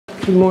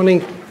Good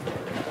morning.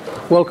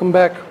 Welcome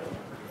back.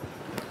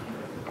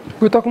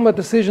 We're talking about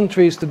decision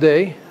trees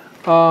today.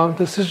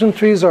 Decision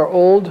trees are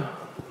old,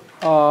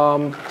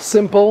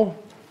 simple,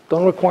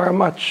 don't require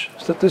much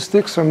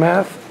statistics or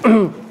math.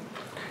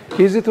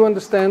 Easy to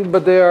understand,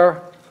 but they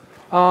are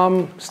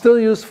still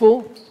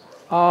useful.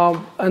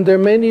 And their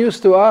main use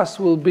to us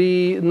will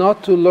be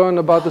not to learn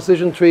about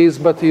decision trees,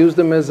 but to use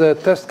them as a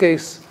test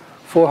case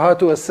for how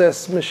to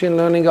assess machine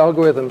learning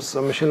algorithms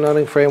or machine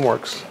learning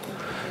frameworks.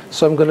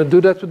 So I'm going to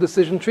do that with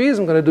decision trees.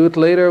 I'm going to do it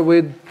later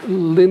with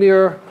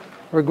linear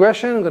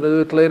regression. I'm going to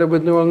do it later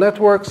with neural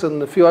networks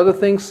and a few other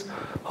things.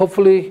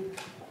 Hopefully,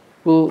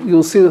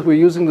 you'll see that we're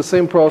using the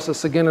same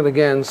process again and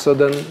again. So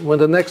then when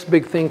the next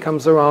big thing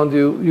comes around,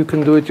 you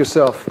can do it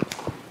yourself.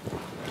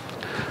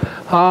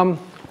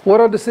 What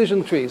are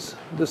decision trees?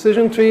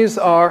 Decision trees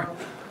are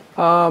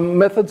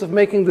methods of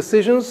making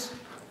decisions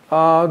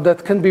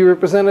that can be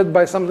represented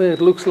by something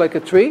that looks like a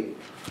tree.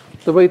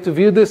 The way to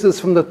view this is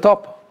from the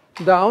top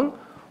down.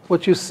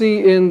 What you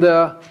see in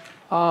the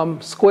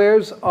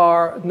squares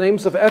are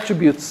names of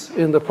attributes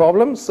in the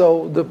problem.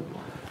 So the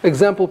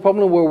example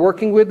problem we're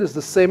working with is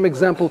the same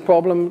example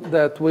problem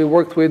that we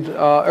worked with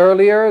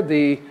earlier,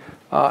 the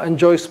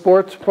enjoy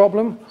sport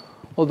problem.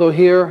 Although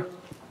here,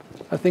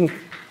 I think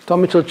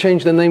Tom Mitchell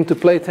changed the name to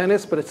play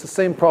tennis, but it's the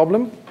same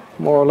problem,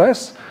 more or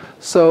less.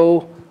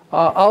 So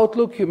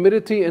outlook,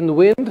 humidity, and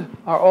wind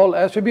are all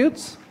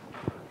attributes.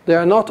 They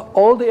are not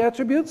all the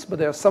attributes, but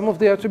they are some of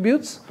the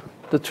attributes.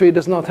 The tree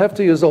does not have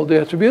to use all the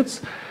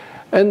attributes.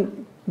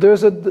 And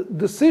there's a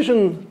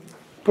decision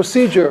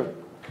procedure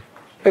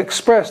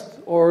expressed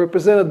or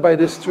represented by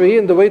this tree.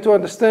 And the way to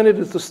understand it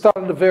is to start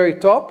at the very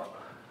top,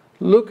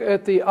 look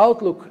at the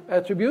outlook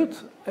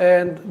attribute,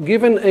 and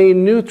given a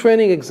new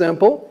training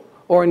example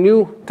or a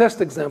new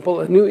test example,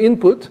 a new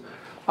input,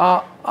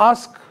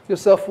 ask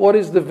yourself, what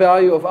is the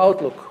value of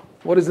outlook?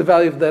 What is the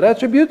value of that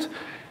attribute?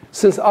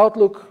 Since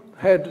outlook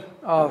had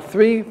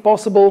three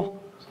possible,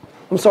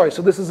 so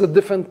this is a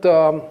different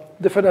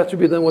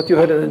attribute than what you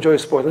had in enjoy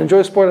sport. In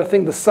enjoy sport, I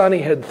think the sunny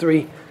had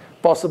three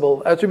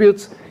possible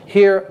attributes.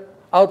 Here,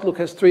 outlook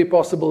has three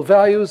possible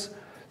values: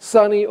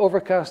 sunny,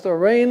 overcast, or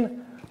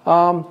rain.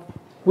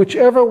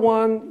 Whichever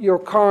one your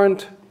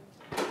current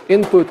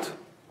input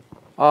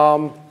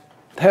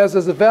has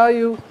as a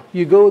value,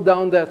 you go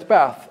down that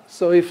path.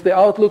 So if the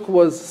outlook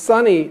was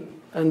sunny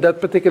and that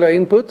particular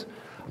input,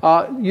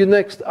 you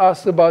next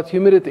ask about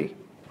humidity.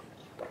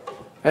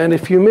 And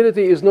if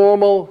humidity is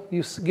normal,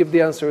 you give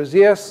the answer as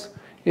yes.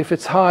 If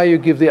it's high, you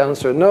give the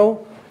answer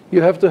no.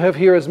 You have to have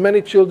here as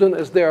many children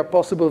as there are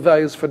possible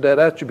values for that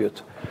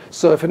attribute.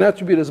 So if an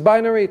attribute is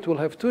binary, it will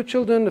have 2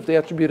 children. If the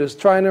attribute is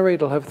trinary,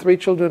 it will have 3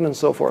 children, and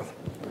so forth.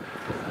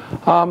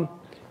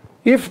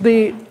 If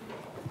the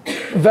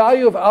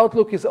value of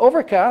outlook is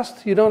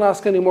overcast, you don't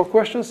ask any more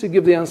questions. You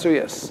give the answer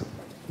yes.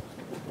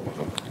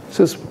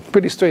 This is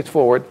pretty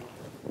straightforward.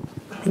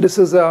 This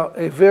is a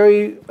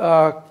very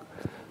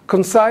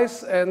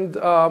concise and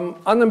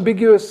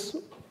unambiguous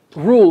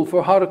rule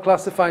for how to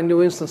classify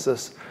new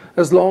instances,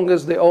 as long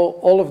as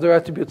all of their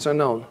attributes are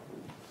known.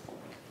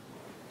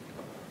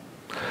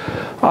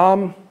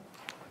 I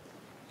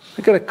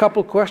got a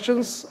couple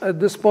questions at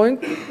this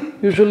point.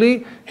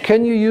 Usually,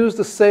 can you use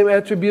the same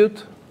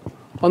attribute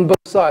on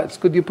both sides?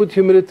 Could you put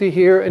humidity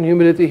here and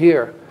humidity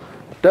here?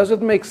 Does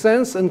it make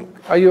sense, and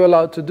are you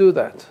allowed to do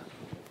that?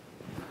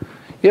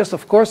 Yes,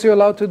 of course you're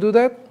allowed to do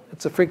that.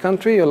 It's a free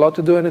country. You're allowed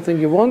to do anything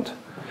you want.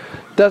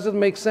 Does it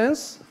make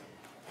sense?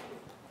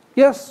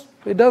 Yes,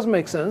 it does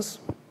make sense.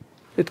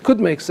 It could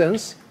make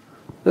sense.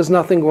 There's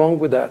nothing wrong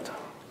with that.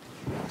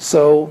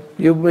 So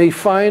you may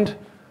find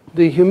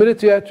the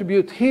humidity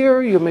attribute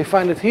here, you may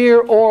find it here,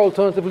 or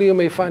alternatively you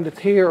may find it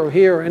here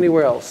or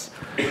anywhere else.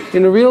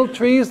 In the real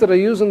trees that are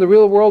used in the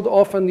real world,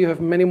 often you have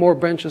many more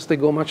branches. They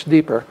go much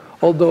deeper,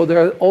 although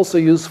they're also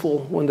useful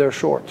when they're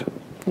short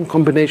in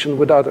combination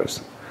with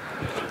others.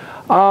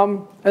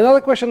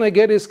 Another question I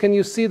get is, can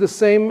you see the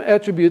same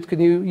attribute? Can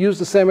you use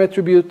the same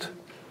attribute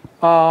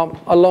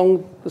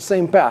along the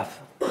same path?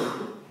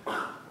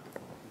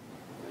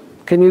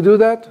 Can you do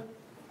that?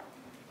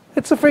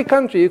 It's a free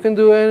country. You can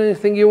do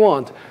anything you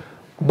want.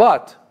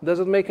 But does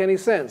it make any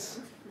sense?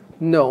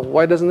 No.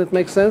 Why doesn't it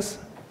make sense?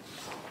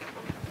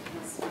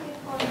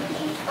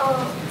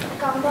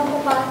 Come from the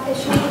path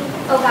issuing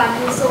a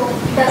value, so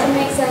it doesn't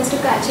make sense to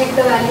check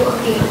the value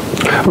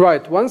again.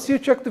 Right. Once you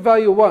check the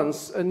value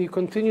once and you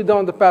continue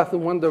down the path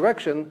in one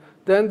direction,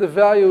 then the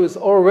value is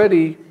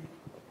already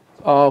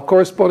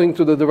corresponding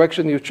to the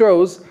direction you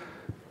chose.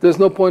 There's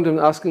no point in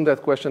asking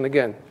that question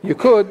again. You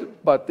could,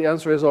 but the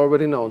answer is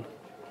already known.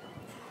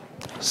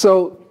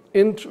 So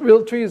in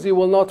real trees, you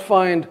will not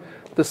find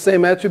the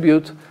same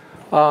attribute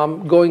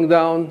going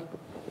down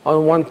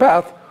on one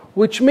path,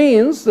 which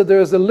means that there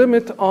is a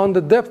limit on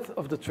the depth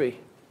of the tree.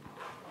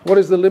 What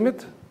is the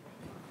limit?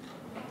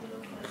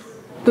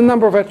 The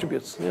number of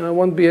attributes. It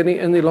won't be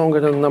any longer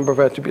than the number of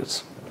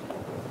attributes.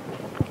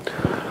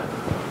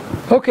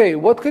 Okay,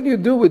 what can you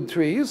do with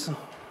trees?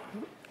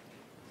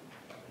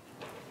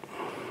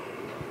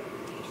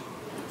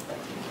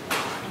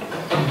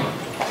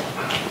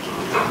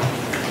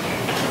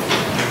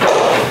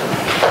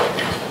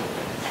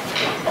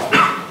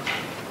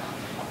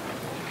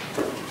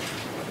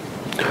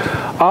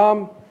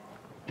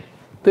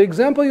 The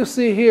example you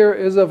see here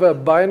is of a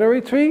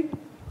binary tree.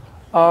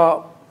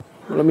 Let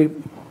me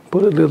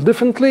put it a little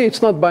differently.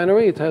 It's not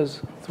binary. It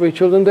has 3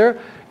 children there.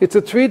 It's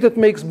a tree that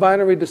makes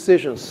binary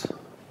decisions.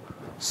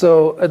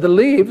 So at the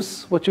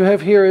leaves, what you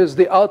have here is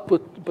the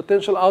output,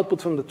 potential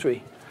output from the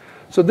tree.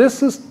 So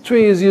this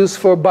tree is used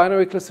for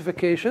binary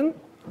classification,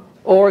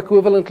 or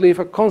equivalently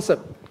for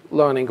concept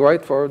learning,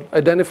 right? For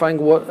identifying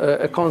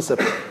a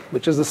concept,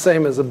 which is the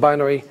same as a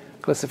binary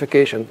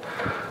classification.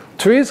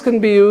 Trees can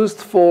be used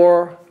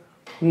for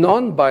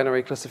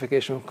non-binary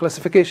classification,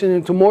 classification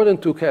into more than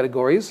 2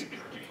 categories,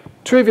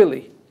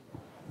 trivially,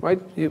 right?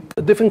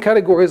 Different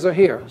categories are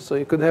here. So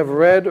you could have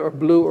red or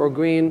blue or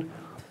green,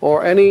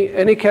 or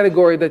any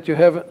category that you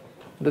have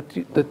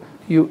that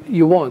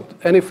you want,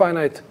 any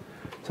finite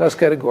size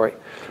category.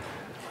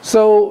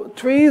 So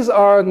trees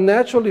are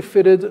naturally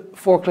fitted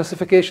for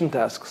classification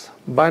tasks,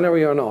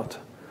 binary or not.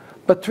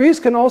 But trees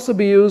can also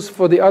be used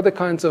for the other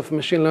kinds of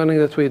machine learning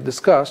that we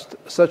discussed,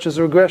 such as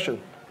regression.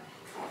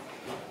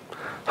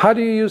 How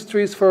do you use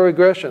trees for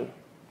regression?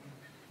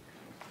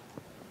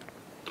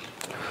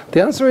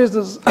 The answer is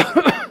this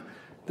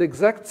the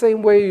exact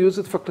same way you use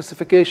it for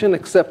classification,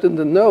 except in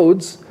the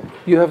nodes,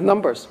 you have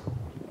numbers.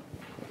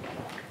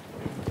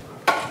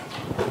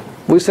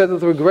 We said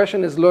that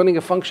regression is learning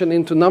a function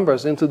into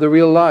numbers, into the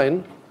real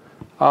line.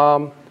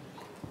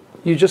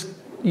 You just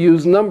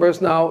use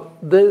numbers. Now,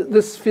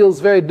 this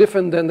feels very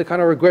different than the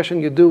kind of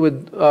regression you do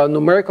with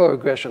numerical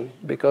regression,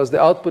 because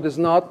the output is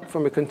not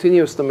from a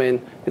continuous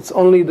domain. It's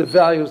only the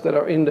values that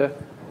are in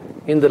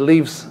the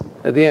leaves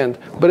at the end.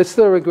 But it's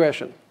still a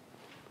regression.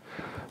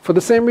 For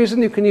the same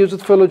reason, you can use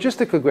it for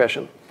logistic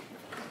regression.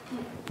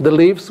 The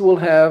leaves will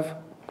have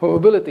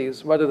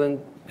probabilities rather than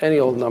any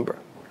old number.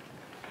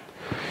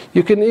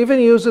 You can even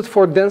use it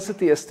for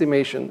density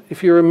estimation.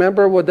 If you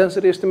remember what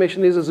density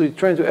estimation is you're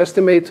trying to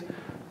estimate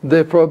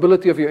the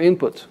probability of your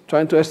input,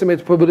 trying to estimate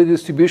the probability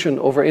distribution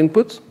over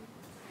inputs.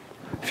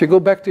 If you go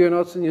back to your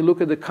notes and you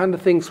look at the kind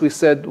of things we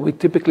said we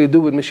typically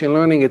do with machine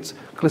learning, it's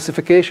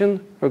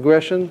classification,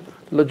 regression,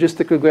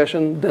 logistic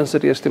regression,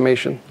 density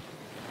estimation.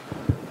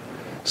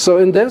 So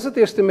in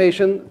density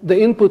estimation, the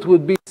input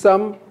would be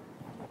some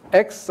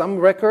X, some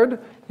record.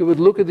 You would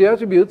look at the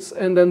attributes,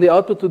 and then the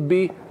output would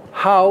be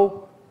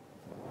how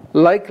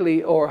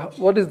likely or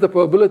what is the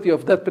probability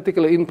of that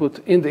particular input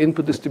in the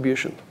input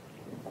distribution.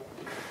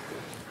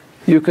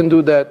 You can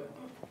do that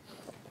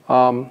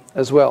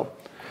as well.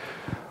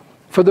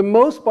 For the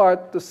most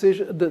part,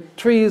 the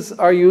trees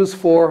are used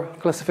for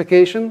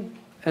classification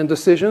and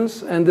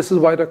decisions, and this is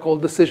why they're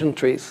called decision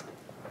trees.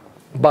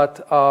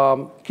 But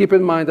keep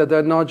in mind that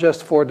they're not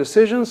just for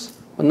decisions,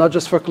 and not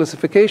just for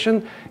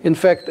classification. In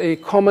fact, a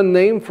common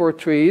name for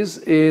trees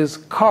is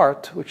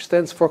CART, which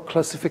stands for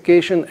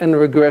classification and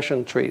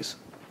regression trees.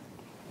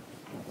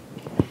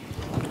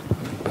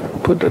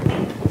 Put it.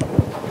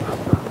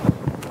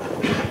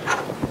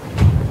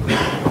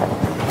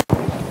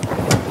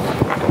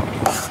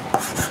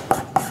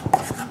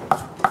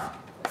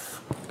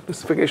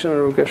 Classification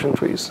and regression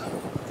trees.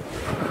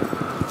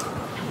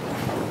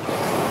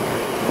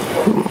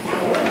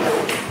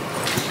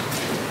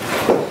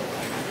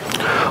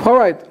 All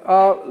right,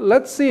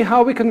 let's see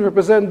how we can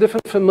represent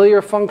different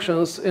familiar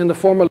functions in the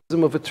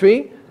formalism of a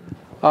tree.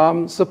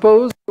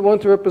 Suppose we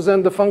want to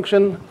represent the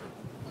function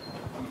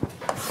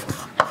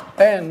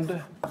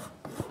AND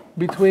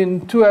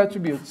between 2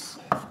 attributes,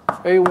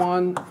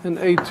 A1 and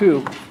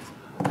A2.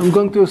 I'm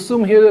going to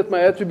assume here that my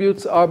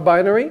attributes are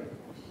binary,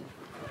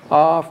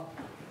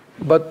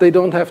 but they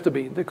don't have to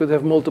be. They could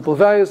have multiple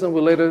values, and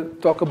we'll later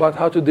talk about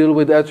how to deal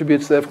with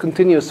attributes that have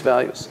continuous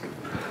values.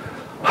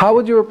 How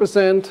would you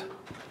represent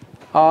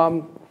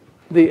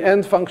the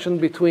AND function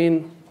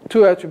between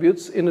 2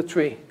 attributes in a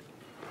tree?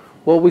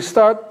 Well, we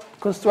start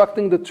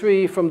constructing the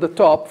tree from the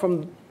top,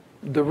 from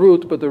the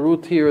root, but the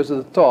root here is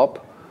at the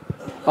top.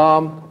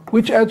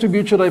 Which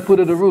attribute should I put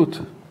at the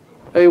root?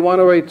 A1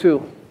 or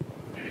A2?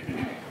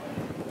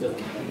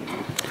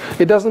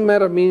 It doesn't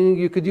matter, meaning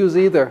you could use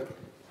either.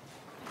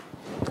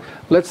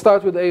 Let's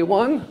start with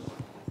A1.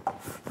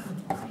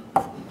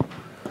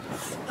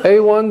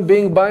 A1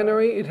 being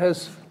binary, it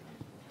has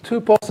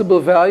 2 possible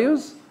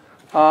values.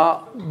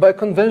 By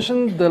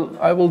convention,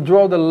 I will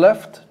draw the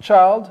left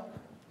child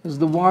as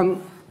the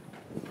one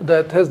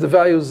that has the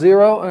value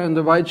 0, and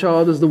the right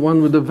child is the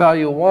one with the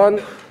value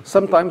 1.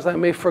 Sometimes I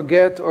may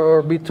forget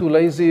or be too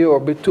lazy or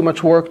be too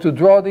much work to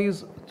draw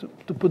these,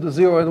 to put the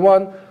 0 and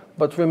 1.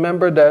 But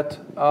remember that,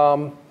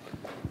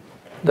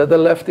 that the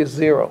left is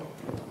 0.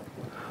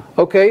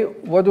 Okay,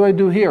 what do I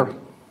do here?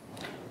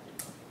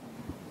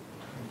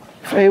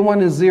 If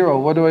A1 is 0,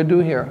 what do I do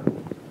here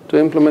to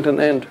implement an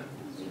AND?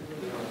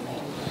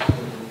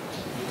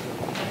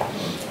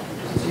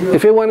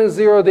 If A1 is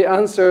 0, the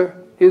answer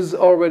is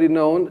already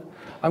known.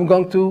 I'm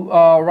going to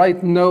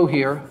write no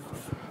here,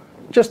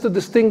 just to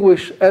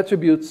distinguish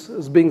attributes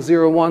as being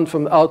 0, 1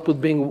 from the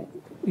output being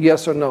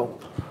yes or no.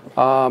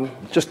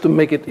 Just to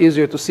make it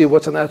easier to see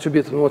what's an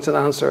attribute and what's an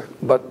answer.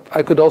 But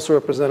I could also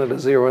represent it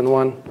as 0 and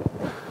 1.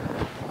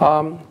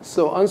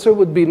 So answer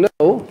would be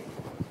no.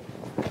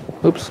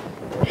 Oops.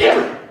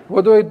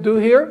 What do I do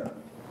here?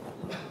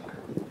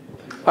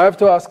 I have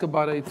to ask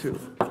about A2.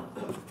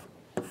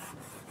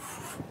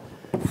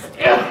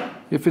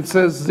 If it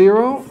says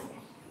 0,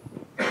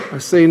 I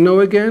say no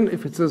again.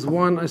 If it says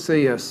 1, I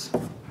say yes.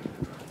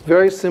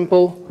 Very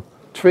simple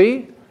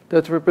tree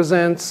that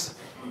represents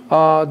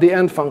the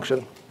end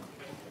function.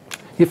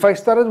 If I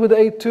started with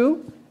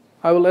A2,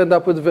 I will end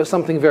up with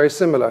something very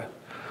similar.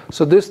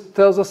 So this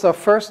tells us our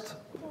first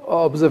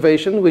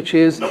observation, which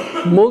is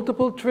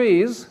multiple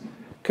trees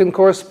can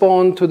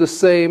correspond to the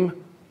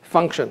same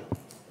function.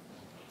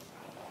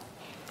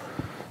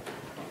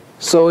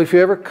 So if you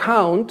ever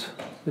count,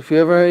 if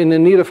you're ever in the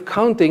need of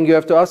counting, you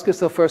have to ask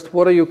yourself first,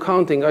 what are you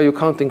counting? Are you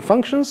counting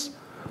functions,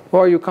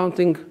 or are you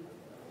counting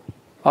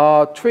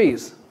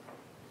trees?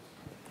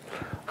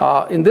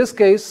 In this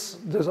case,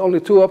 there's only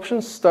two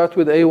options, start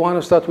with A1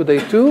 or start with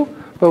A2,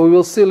 but we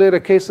will see later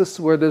cases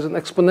where there's an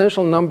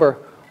exponential number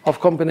of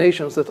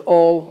combinations that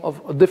all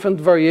of different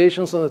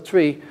variations on a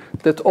tree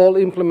that all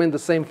implement the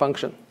same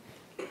function.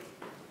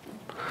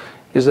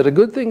 Is it a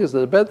good thing? Is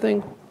it a bad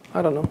thing?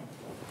 I don't know.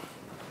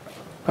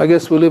 I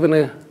guess we live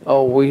in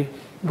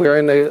we're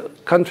in a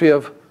country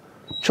of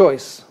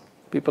choice.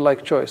 People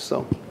like choice.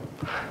 So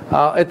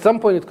at some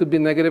point it could be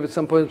negative, at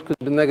some point it could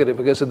be negative.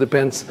 I guess it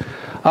depends.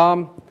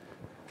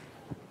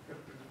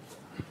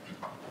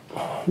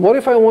 What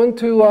if I want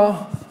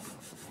to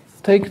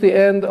take the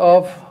end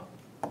of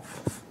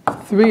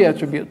 3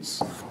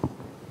 attributes?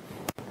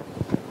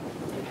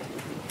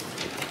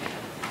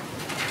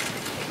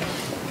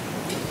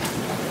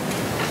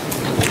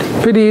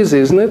 Pretty easy,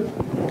 isn't it?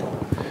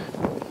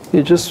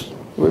 You just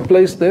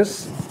replace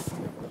this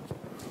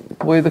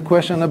with the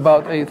question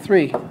about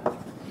A3.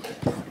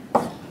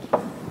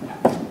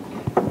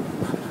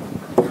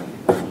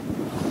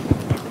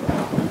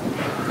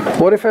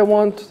 What if I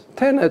want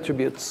 10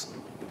 attributes?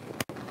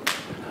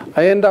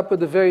 I end up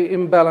with a very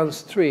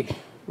imbalanced tree,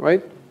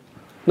 right?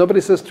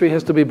 Nobody says tree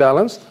has to be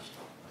balanced.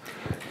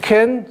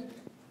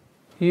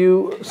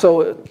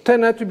 So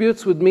 10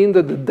 attributes would mean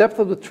that the depth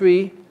of the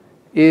tree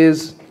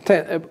is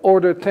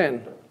order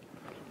 10.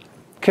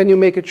 Can you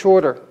make it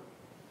shorter?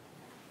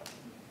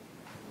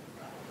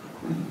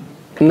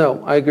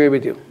 No, I agree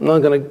with you. I'm not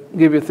going to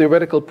give you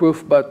theoretical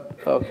proof, but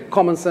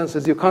common sense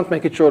is you can't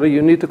make it shorter.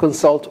 You need to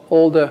consult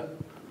all the...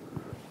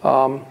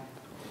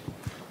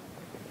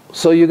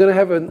 so you're going to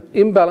have an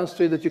imbalanced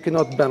tree that you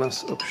cannot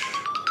balance. Oops.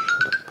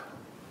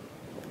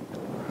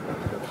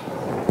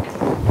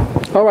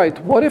 All right,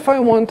 what if I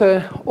want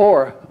an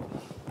OR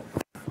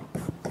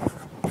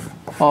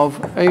of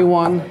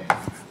A1,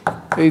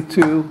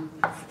 A2,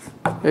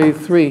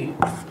 A3?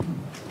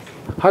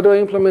 How do I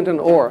implement an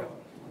OR?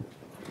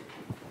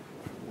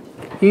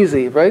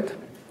 Easy, right?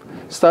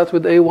 Start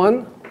with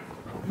A1.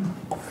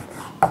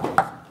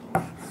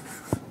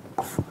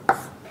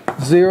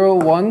 0,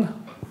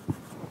 1.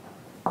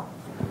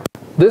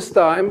 This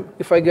time,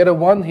 if I get a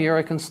 1 here,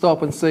 I can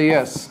stop and say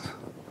yes.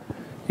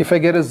 If I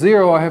get a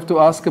 0, I have to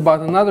ask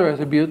about another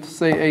attribute,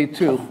 say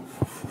A2.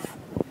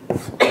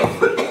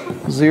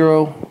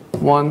 0,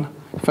 1.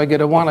 If I get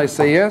a 1, I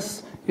say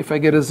yes. If I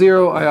get a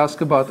 0, I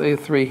ask about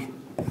A3.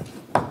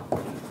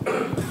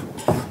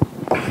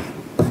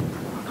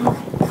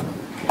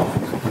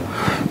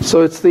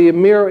 So it's the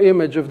mirror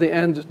image of the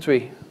end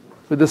tree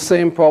with the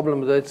same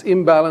problem, that it's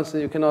imbalanced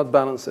and you cannot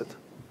balance it.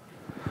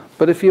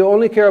 But if you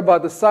only care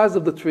about the size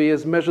of the tree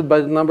as measured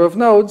by the number of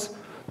nodes,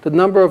 the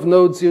number of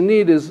nodes you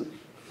need is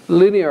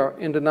linear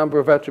in the number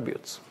of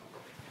attributes.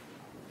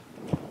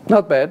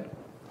 Not bad.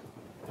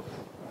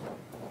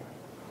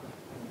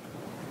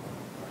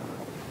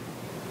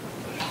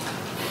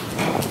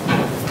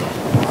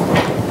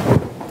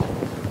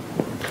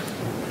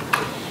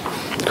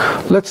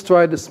 Let's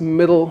try this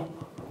middle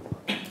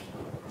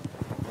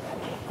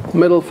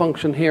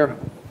function here.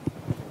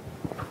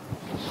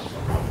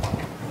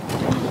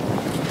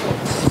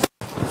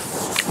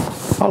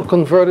 I'll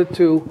convert it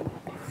to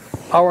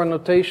our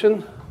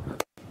notation.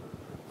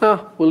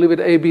 We'll leave it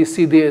A, B,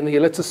 C, D, and E.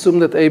 Let's assume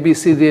that A, B,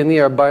 C, D, and E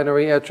are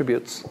binary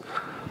attributes.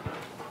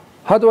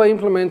 How do I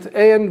implement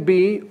A and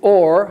B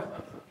or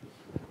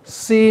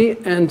C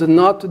and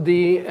not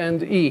D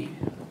and E?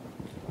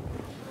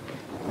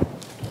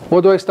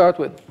 What do I start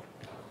with?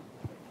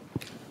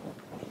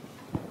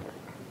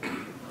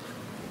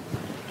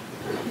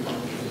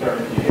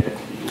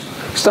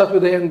 Start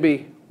with A and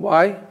B.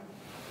 Why? You're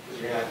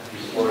going to have to be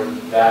stored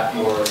that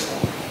or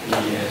B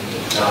and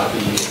not B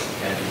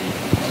and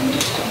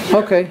E.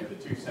 Okay. The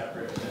two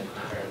separate and then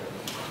compare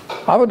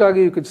them. I would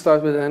argue you could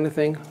start with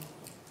anything.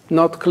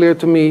 Not clear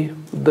to me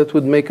that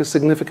would make a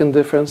significant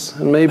difference,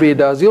 and maybe it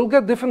does. You'll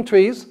get different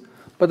trees,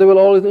 but they will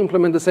all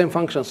implement the same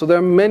function. So there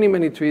are many,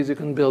 many trees you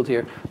can build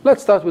here.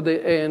 Let's start with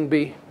the A and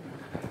B.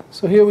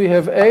 So here we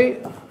have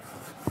A,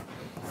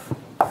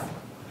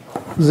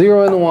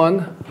 0 and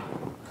 1.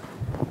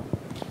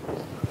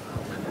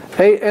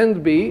 A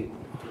and B,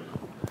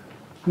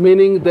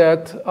 meaning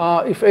that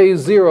if A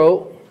is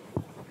 0,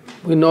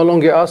 we no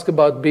longer ask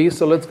about B,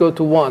 so let's go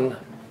to 1.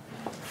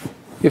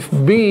 If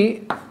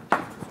B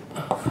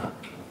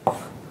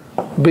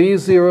B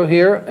is 0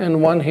 here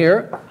and 1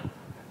 here.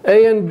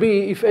 A and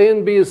B, if A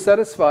and B is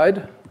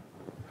satisfied,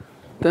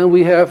 then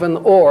we have an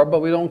OR, but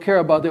we don't care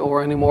about the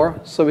OR anymore,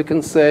 so we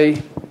can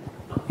say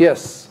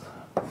yes.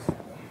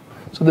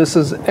 So this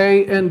is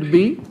A and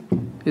B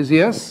is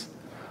yes.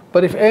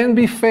 But if A and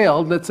B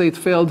failed, let's say it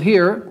failed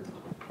here,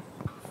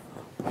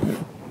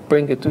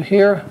 bring it to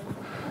here.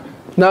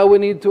 Now we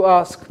need to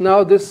ask,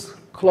 now this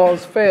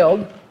clause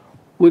failed,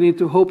 we need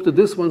to hope that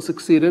this one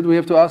succeeded. We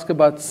have to ask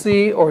about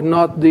C or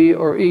not D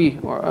or E,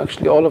 or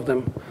actually all of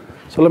them.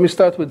 So let me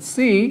start with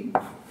C,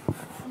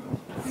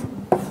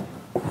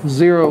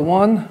 0,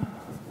 1.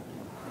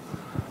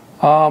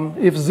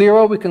 If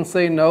 0, we can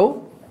say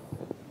no.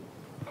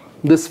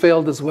 This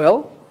failed as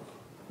well.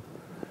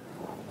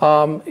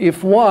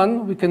 If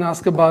 1, we can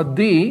ask about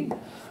D.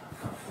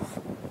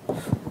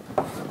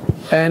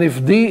 And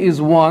if D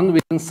is 1, we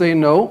can say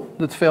no,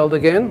 that failed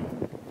again.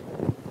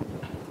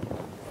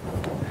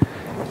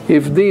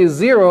 If D is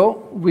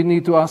 0, we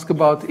need to ask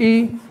about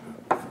E.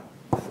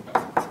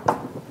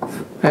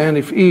 And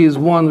if E is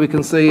 1, we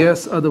can say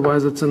yes,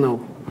 otherwise it's a no.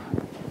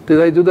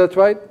 Did I do that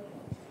right?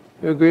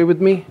 You agree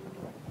with me?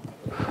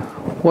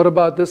 What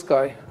about this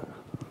guy?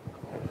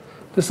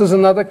 This is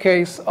another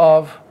case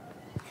of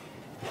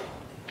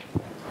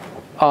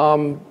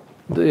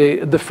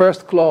the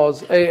first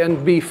clause, A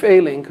and B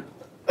failing.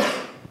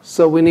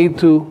 So we need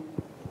to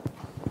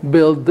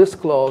build this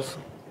clause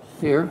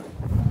here.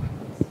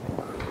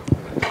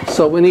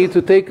 So we need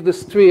to take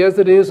this tree as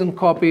it is and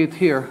copy it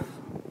here.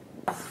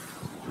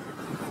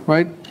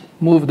 Right?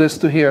 Move this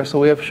to here. So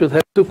we should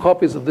have 2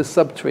 copies of this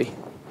subtree.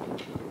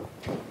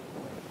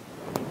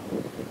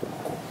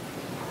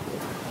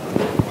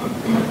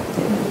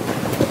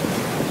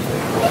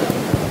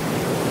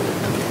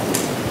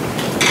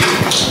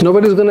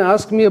 Nobody's going to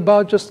ask me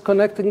about just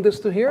connecting this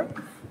to here?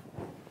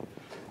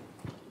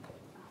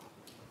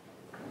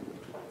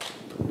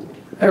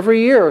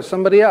 Every year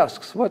somebody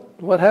asks,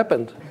 what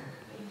happened?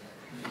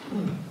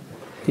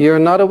 You're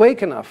not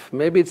awake enough.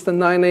 Maybe it's the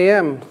 9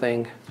 a.m.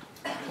 thing.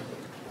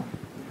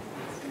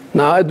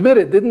 Now admit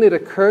it, didn't it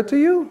occur to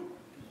you?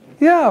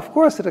 Yeah, of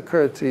course it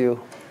occurred to you.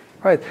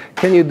 Right.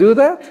 Can you do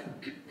that?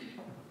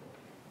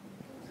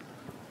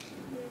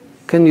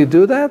 Can you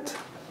do that?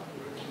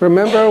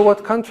 Remember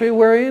what country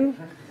we're in?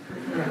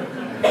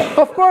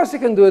 Of course you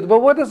can do it,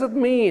 but what does it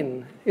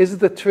mean? Is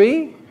it a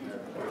tree?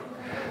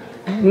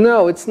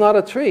 No, it's not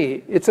a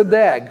tree. It's a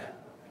DAG,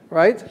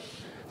 right?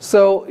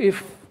 So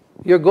if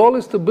your goal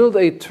is to build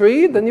a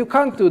tree, then you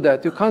can't do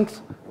that. You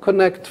can't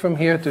connect from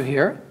here to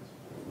here.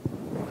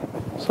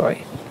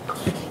 Sorry.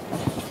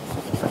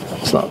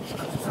 It's not.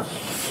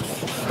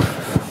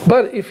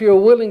 But if you're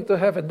willing to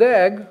have a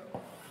DAG,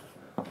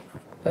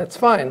 that's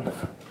fine.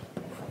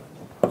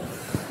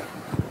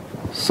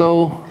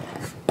 So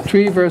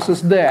tree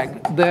versus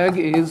DAG. DAG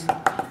is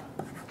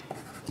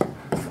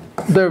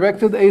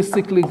directed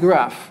acyclic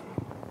graph.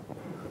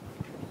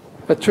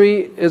 A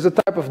tree is a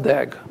type of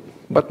DAG,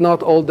 but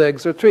not all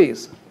DAGs are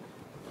trees.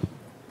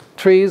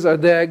 Trees are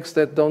DAGs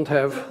that don't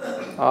have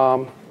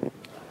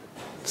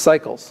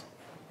cycles.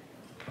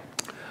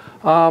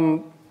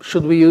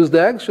 Should we use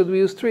DAGs? Should we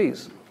use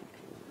trees?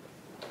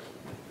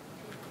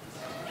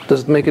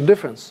 Does it make a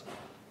difference?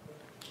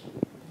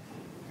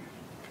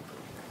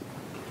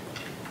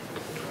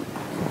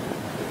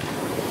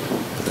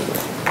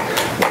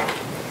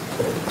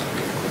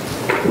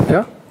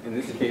 Yeah? In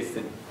this case,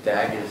 the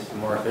DAG is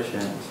more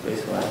efficient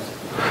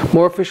space-wise.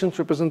 More efficient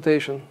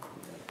representation.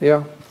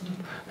 Yeah.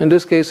 In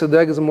this case, a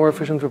DAG is a more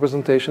efficient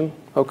representation.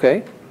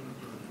 Okay.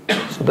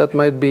 So that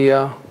might be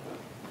a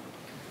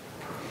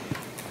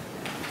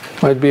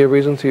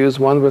reason to use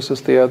one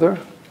versus the other.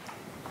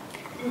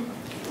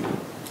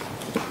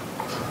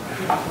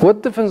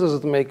 What difference does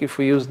it make if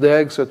we use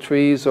DAGs or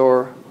trees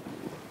or,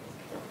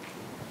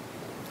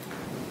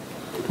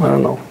 I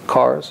don't know,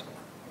 cars?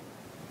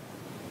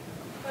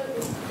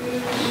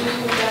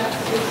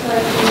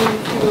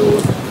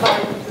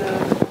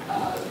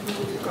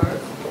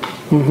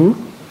 Mm-hmm.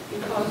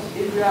 Because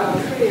if you are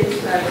a tree,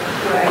 it's like,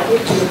 so I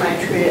give you my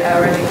tree, I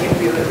already give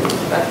you,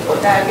 but for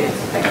DAG,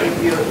 I give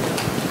you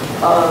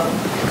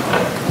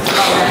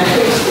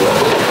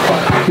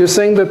You're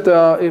saying that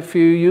if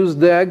you use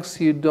DAGs,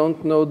 you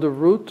don't know the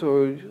root,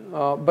 or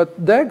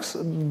but DAGs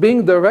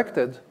being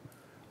directed,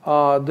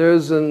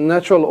 there's a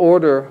natural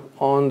order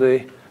on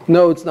the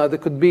nodes. Now there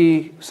could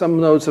be some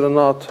nodes that are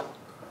not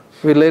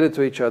related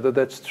to each other.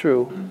 That's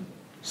true.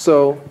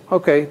 So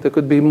okay, there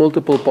could be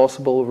multiple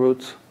possible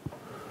roots.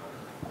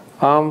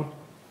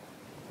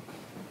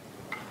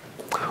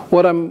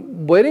 What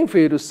I'm waiting for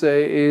you to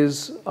say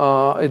is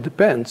it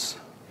depends.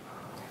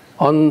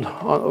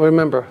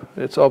 Remember,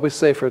 it's always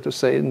safer to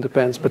say it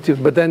depends, but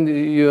then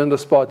you're on the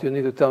spot. You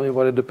need to tell me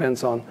what it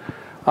depends on.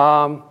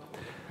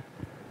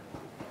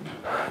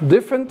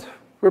 Different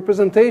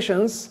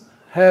representations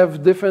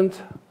have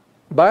different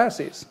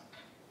biases,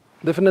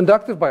 different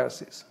inductive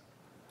biases.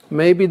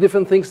 Maybe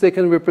different things they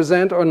can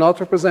represent or not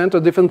represent, or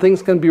different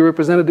things can be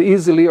represented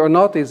easily or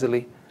not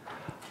easily.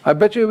 I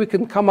bet you we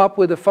can come up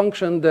with a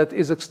function that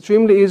is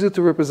extremely easy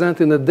to represent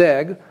in a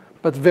DAG,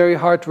 but very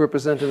hard to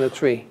represent in a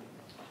tree,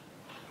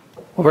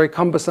 or very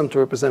cumbersome to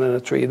represent in a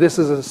tree. This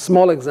is a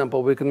small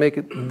example. We can make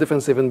the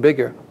difference even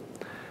bigger.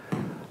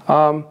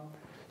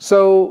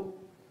 So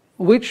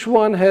which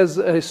one has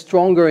a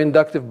stronger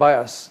inductive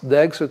bias,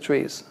 DAGs or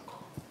trees?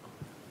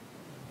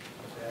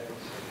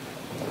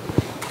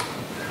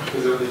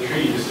 Because of the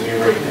tree, you just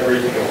enumerate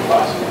everything that will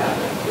possibly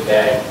happen. The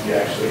DAG, you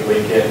actually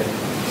link in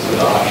some of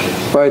the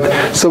options.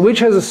 Right. So which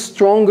has a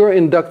stronger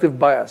inductive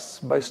bias?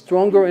 By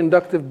stronger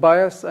inductive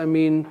bias, I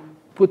mean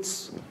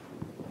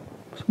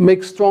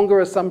make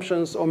stronger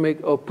assumptions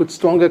or put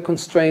stronger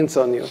constraints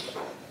on you.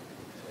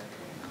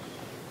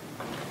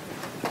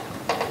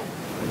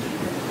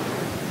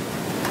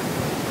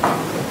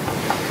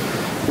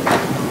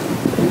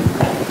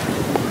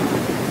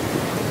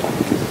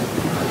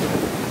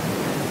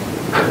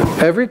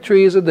 Every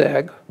tree is a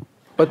DAG,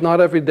 but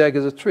not every DAG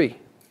is a tree.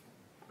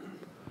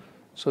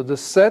 So the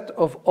set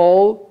of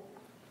all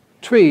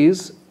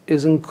trees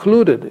is a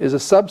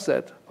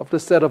subset of the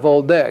set of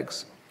all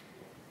DAGs.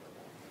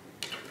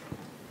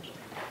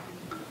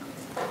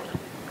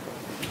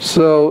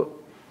 So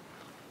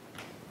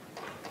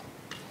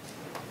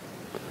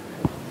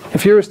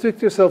if you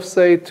restrict yourself,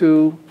 say,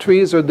 to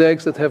trees or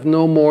DAGs that have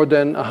no more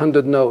than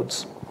 100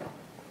 nodes,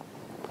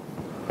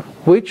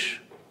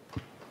 which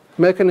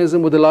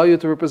mechanism would allow you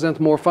to represent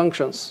more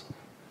functions?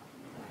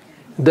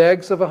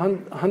 DAGs of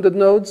 100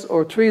 nodes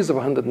or trees of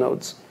 100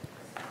 nodes?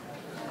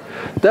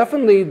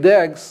 Definitely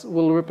DAGs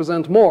will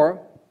represent more,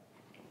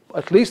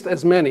 at least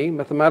as many,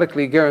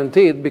 mathematically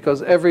guaranteed,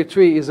 because every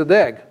tree is a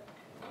DAG.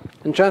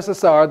 And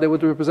chances are they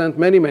would represent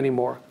many, many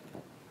more.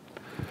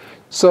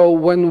 So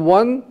when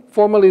one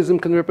formalism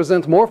can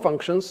represent more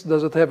functions,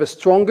 does it have a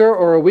stronger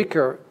or a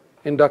weaker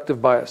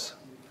inductive bias?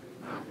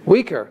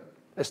 Weaker.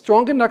 A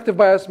strong inductive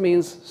bias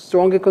means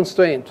stronger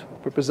constraint,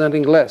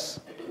 representing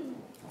less.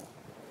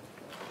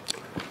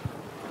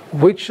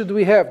 Which should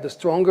we have, the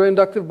stronger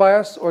inductive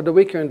bias or the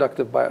weaker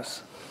inductive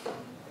bias?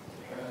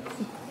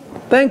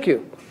 Thank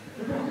you.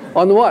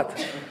 On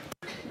what?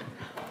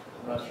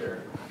 I'm not sure.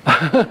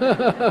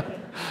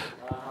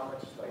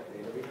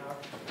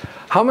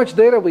 How much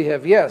data we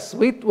have? Yes.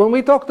 When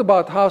we talked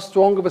about how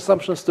strong of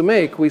assumptions to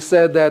make, we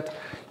said that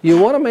you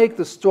want to make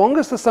the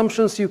strongest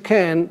assumptions you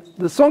can,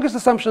 the strongest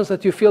assumptions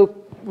that you feel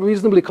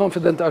reasonably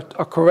confident are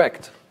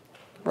correct,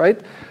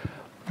 right?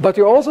 But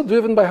you're also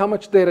driven by how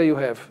much data you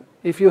have.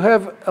 If you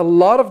have a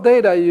lot of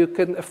data, you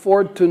can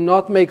afford to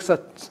not make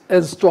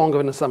as strong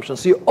of an assumption.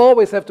 So you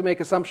always have to make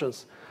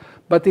assumptions.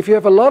 But if you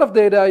have a lot of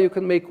data, you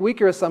can make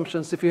weaker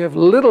assumptions. If you have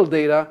little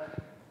data,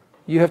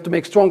 you have to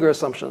make stronger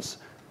assumptions.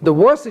 The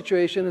worst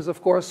situation is,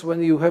 of course,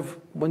 when you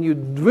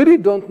really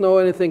don't know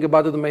anything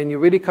about the domain, you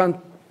really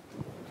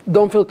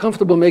don't feel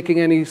comfortable making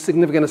any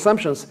significant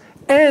assumptions,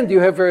 and you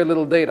have very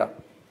little data.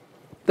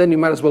 Then you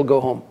might as well go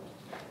home.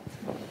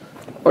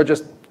 Or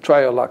just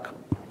try your luck.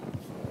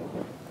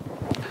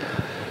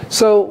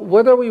 So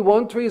whether we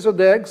want trees or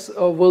DAGs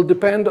will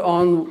depend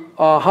on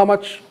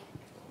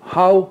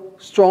how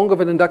strong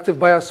of an inductive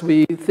bias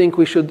we think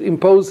we should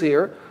impose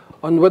here,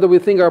 on whether we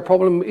think our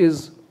problem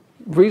is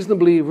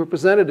reasonably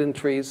represented in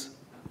trees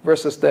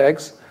versus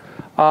DAGs.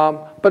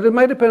 But it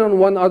might depend on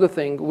one other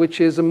thing,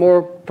 which is a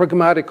more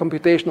pragmatic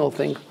computational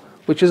thing,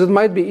 which is it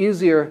might be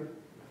easier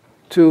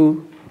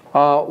to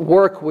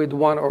work with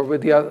one or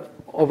with the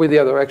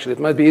other. Actually, it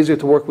might be easier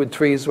to work with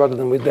trees rather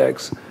than with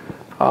DAGs.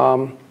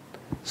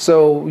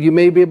 So you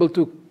may be able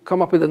to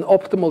come up with an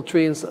optimal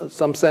tree in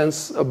some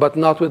sense, but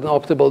not with an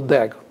optimal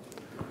DAG.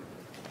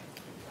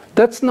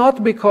 That's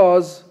not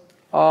because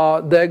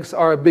DAGs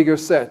are a bigger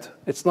set.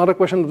 It's not a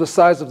question of the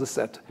size of the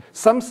set.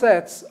 Some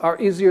sets are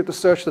easier to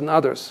search than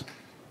others.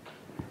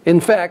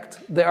 In fact,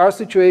 there are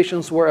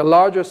situations where a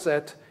larger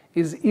set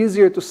is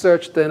easier to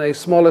search than a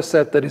smaller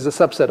set that is a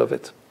subset of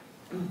it.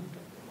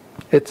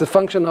 It's a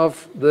function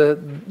of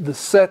the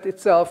set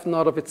itself,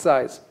 not of its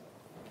size.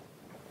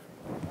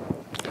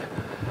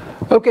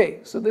 Okay,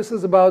 so this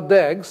is about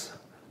DAGs.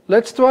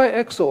 Let's try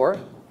XOR.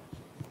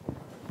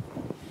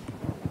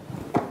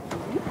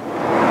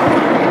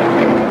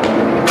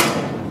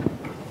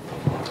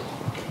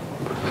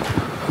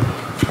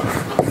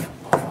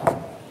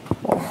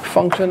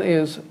 Function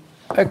is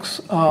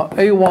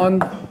A1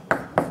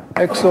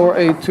 XOR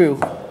A2.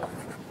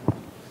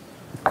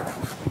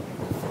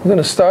 I'm going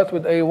to start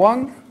with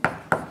A1,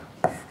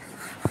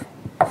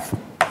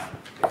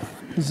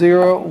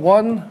 0,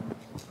 1,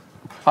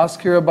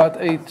 ask here about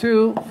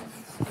A2,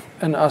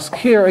 and ask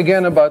here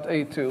again about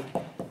A2.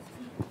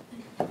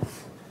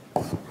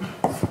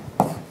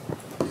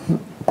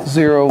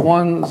 0,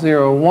 1,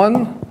 0,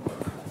 1.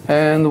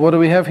 And what do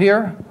we have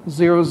here?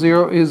 0,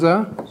 0 is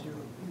a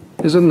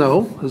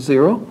no, a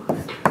 0.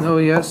 No,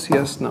 yes,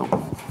 yes, no.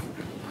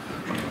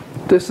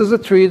 This is a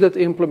tree that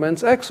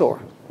implements XOR.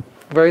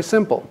 Very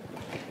simple.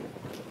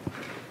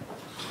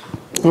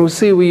 And we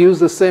see we use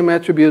the same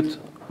attribute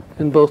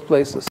in both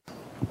places.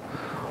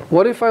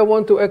 What if I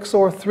want to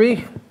XOR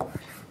 3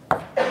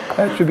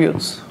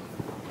 attributes?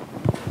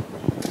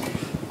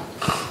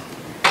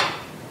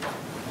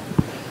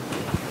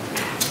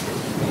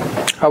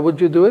 How would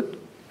you do it?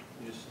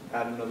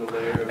 Add another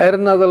layer. Add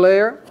another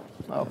layer.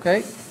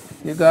 Okay,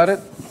 you got it.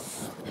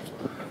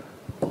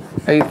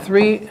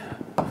 A3,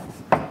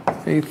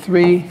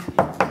 A3,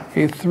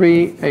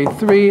 A3,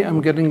 A3. I'm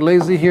getting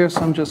lazy here,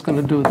 so I'm just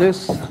going to do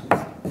this.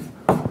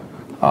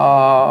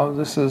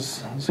 This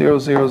is 0,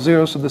 0,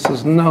 0, so this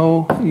is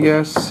no,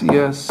 yes,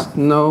 yes,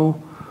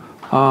 no,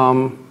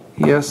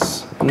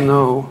 yes,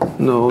 no,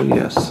 no,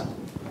 yes.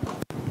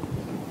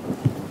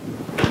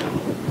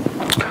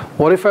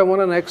 What if I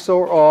want an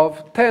XOR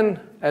of 10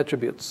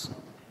 attributes?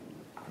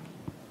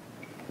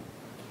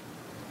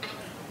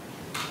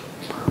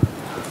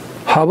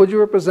 How would you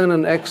represent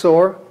an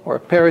XOR or a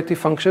parity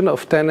function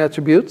of 10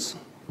 attributes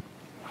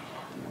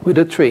with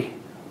a tree?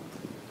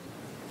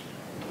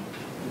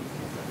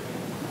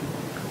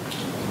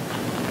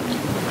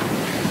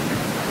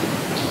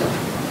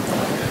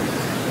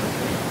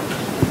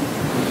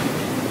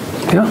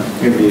 Yeah?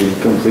 Maybe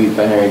a complete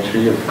binary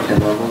tree of 10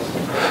 levels.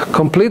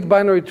 Complete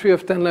binary tree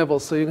of 10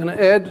 levels. So you're going to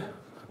add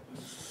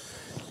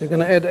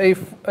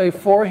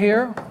A4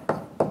 here,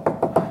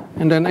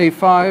 and then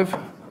A5,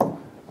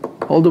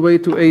 all the way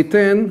to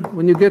A10.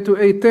 When you get to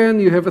A10,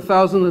 you have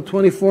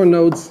 1,024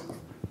 nodes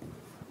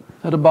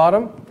at the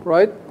bottom,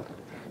 right?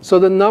 So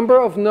the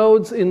number of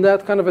nodes in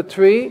that kind of a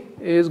tree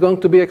is going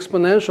to be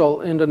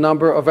exponential in the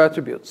number of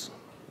attributes.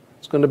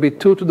 It's going to be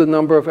 2 to the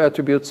number of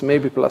attributes,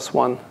 maybe plus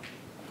 1.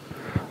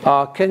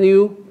 Can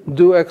you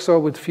do XOR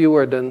with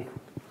fewer than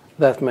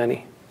that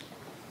many?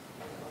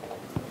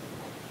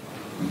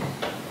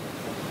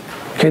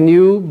 Can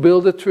you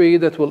build a tree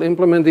that will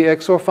implement the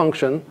XOR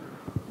function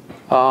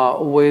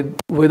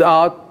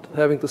without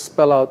having to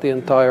spell out the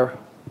entire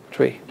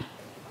tree?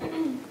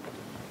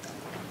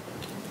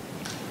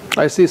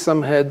 I see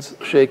some heads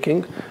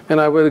shaking,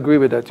 and I would agree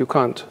with that. You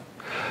can't.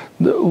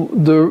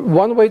 The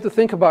one way to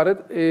think about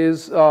it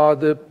is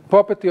the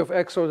property of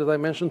XOR that I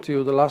mentioned to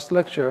you the last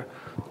lecture,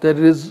 that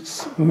it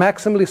is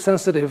maximally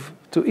sensitive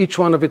to each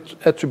one of its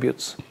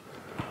attributes.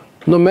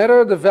 No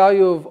matter the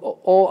value of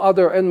all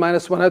other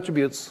n-1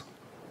 attributes,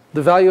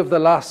 the value of the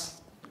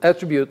last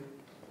attribute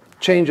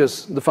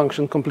changes the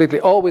function completely.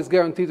 Always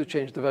guaranteed to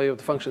change the value of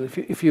the function.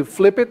 If you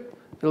flip it,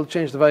 it'll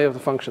change the value of the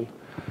function.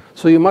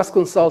 So you must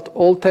consult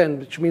all 10,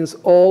 which means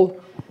all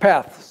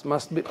paths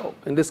must be,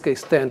 in this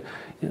case 10,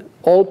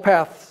 all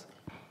paths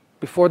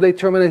before they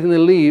terminate in a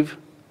leaf,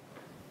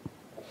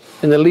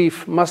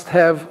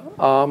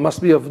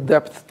 must be of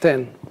depth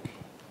 10.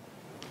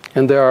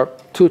 And there are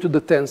 2 to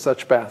the 10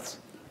 such paths.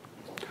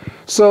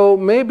 So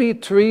maybe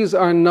trees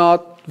are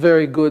not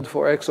very good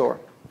for XOR.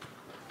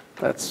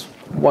 That's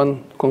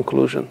one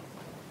conclusion.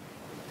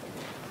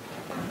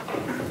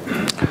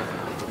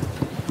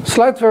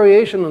 Slight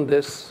variation on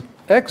this.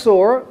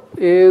 XOR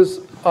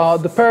is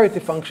the parity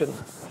function.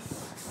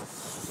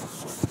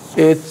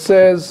 It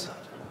says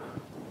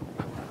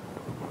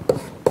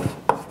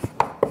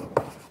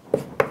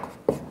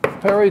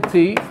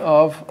parity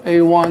of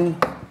A1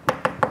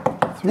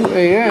 through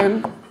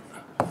AN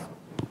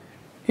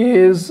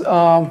is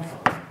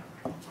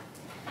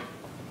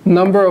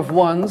number of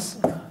ones.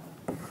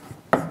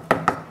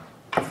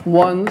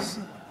 Ones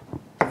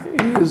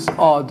is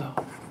odd.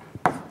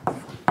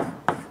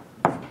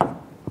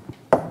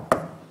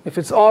 If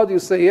it's odd, you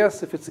say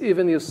yes. If it's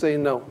even, you say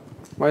no.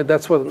 Right?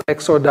 That's what an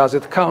XOR does.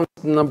 It counts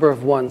the number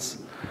of ones.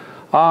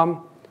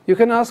 You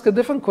can ask a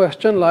different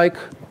question like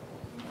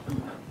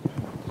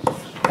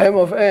M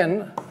of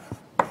n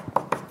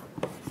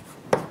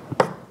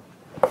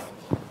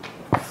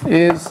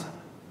is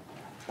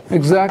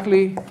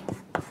exactly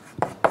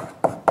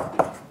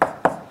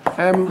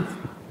M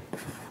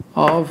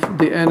of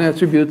the n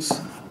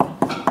attributes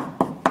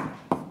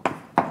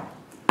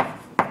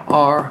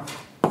are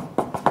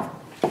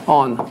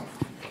on.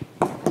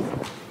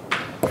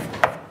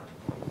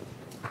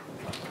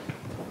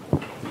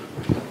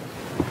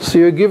 So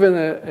you're given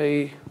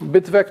a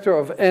bit vector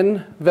of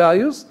n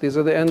values. These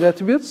are the n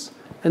attributes.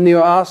 And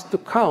you're asked to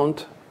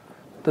count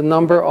the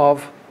number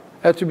of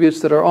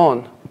attributes that are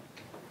on.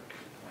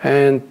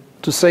 And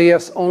to say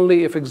yes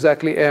only if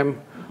exactly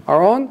m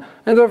are on.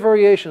 And there are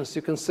variations.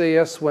 You can say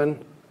yes when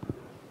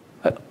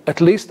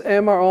at least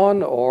m are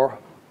on, or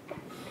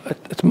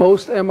at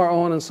most m are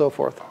on, and so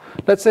forth.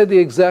 Let's say the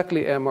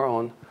exactly m are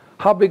on.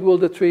 How big will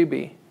the tree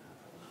be?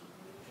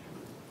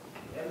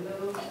 M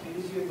levels,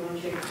 because you're going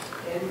to check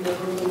n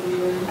levels of the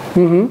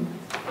UN.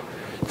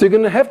 So you're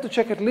going to have to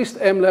check at least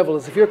m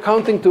levels. If you're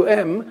counting to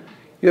m,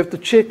 you have to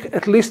check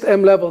at least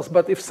m levels.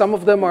 But if some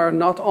of them are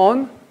not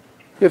on,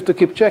 you have to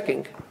keep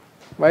checking,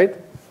 right?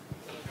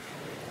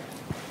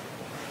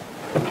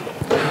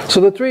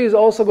 So the tree is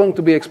also going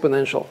to be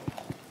exponential.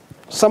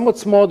 Somewhat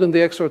smaller than the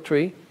XOR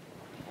tree,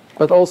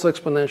 but also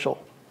exponential.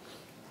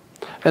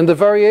 And the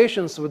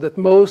variations with at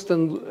most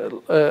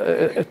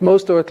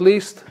or at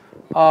least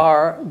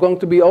are going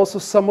to be also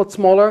somewhat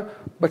smaller,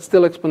 but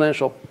still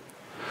exponential.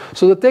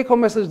 So the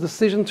take-home message: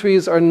 decision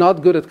trees are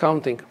not good at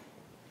counting.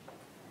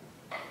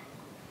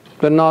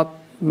 They're not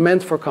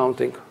meant for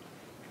counting.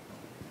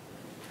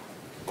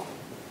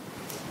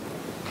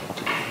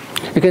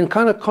 You can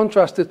kind of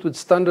contrast it with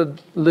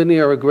standard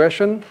linear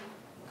regression.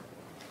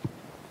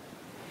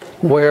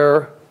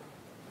 where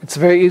it's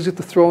very easy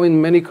to throw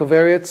in many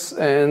covariates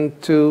and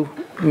to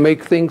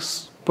make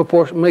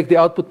make the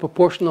output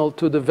proportional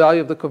to the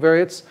value of the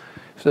covariates.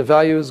 If the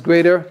value is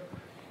greater,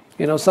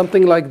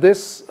 something like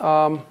this,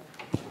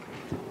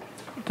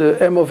 the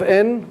M of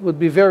n would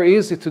be very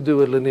easy to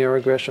do a linear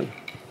regression.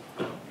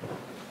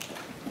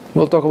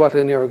 We'll talk about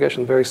linear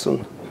regression very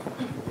soon.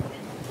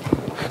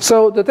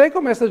 So the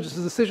take-home message is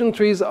decision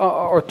trees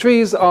or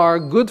trees are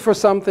good for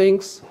some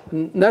things,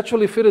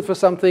 naturally fitted for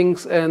some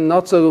things, and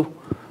not so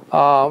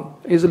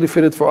easily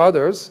fitted for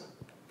others.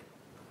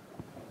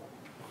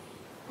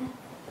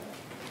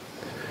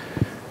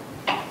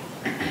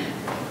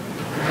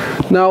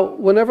 Now,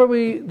 whenever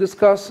we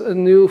discuss a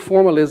new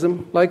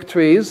formalism like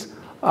trees,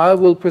 I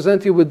will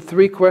present you with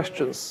 3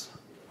 questions.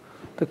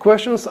 The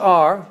questions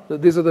are,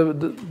 these are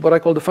what I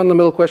call the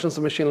fundamental questions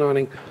of machine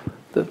learning.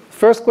 The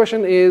first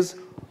question is,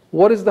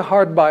 what is the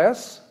hard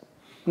bias?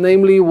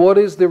 Namely, what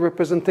is the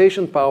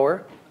representation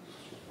power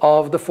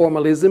of the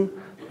formalism?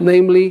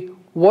 Namely,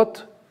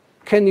 what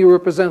can you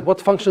represent,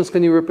 what functions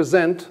can you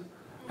represent,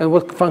 and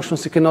what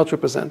functions you cannot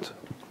represent?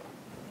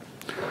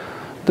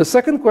 The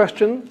second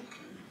question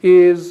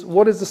is,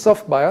 what is the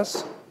soft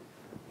bias?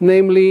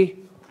 Namely,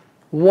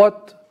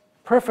 what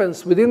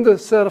preference within the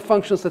set of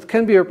functions that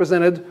can be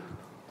represented,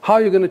 how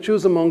are you going to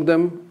choose among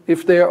them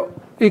if they are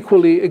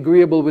equally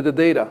agreeable with the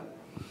data?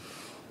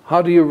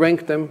 How do you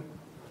rank them?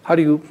 How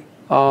do you,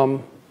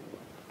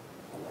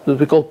 what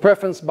we call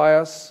preference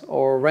bias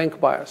or rank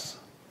bias?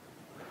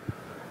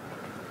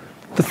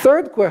 The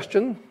third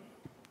question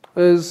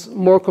is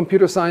more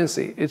computer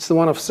sciencey. It's the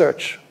one of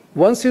search.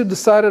 Once you've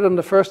decided on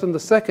the first and the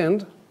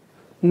second,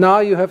 now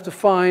you have to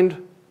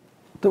find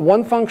the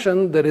one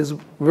function that is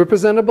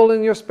representable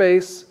in your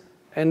space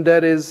and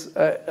that is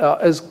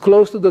as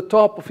close to the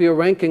top of your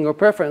ranking or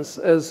preference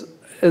as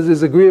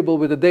is agreeable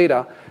with the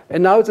data.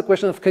 And now it's a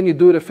question of, can you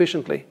do it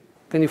efficiently?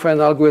 Can you find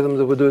an algorithm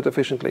that will do it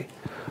efficiently?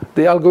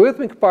 The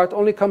algorithmic part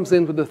only comes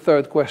in with the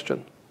third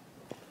question.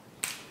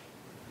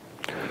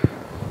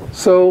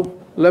 So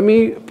let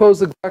me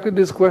pose exactly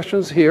these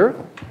questions here.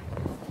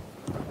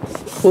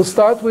 We'll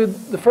start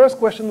with the first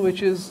question,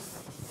 which is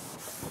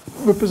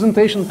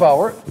representation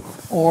power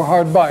or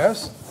hard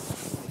bias.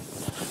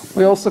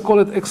 We also call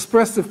it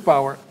expressive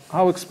power.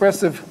 How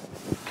expressive?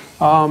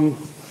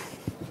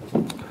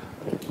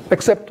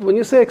 Except when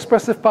you say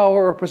expressive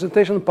power or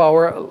representation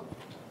power,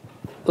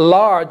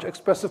 large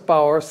expressive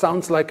power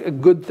sounds like a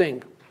good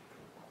thing.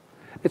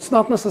 It's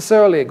not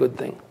necessarily a good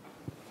thing.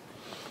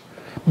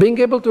 Being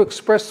able to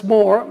express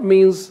more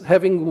means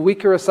having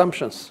weaker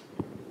assumptions.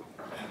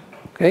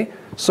 Okay?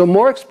 So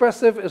more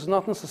expressive is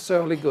not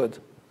necessarily good.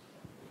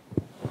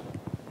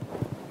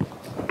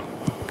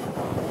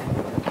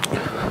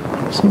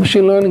 So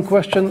machine learning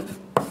question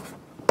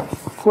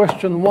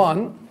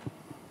 1.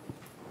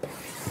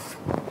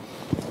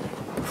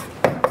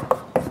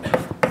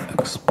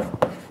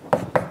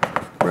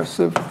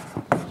 Expressive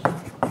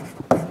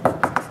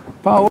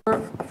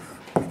power,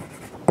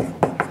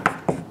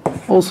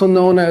 also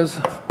known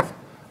as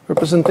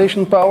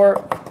representation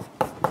power.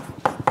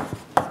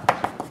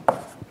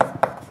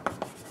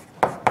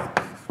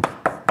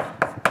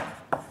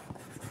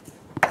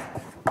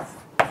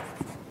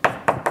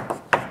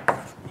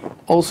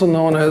 Also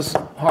known as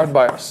hard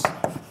bias.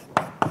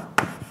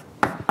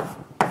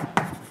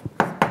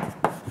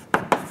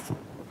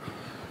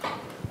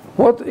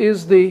 What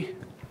is the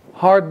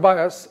hard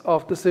bias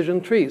of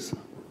decision trees?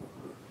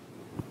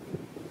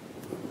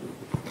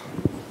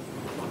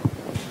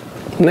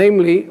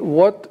 Namely,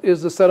 what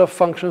is the set of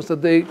functions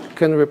that they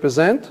can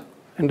represent?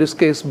 In this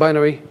case,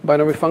 binary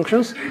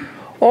functions.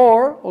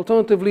 Or,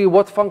 alternatively,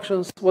 what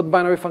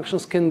binary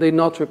functions can they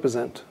not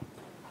represent?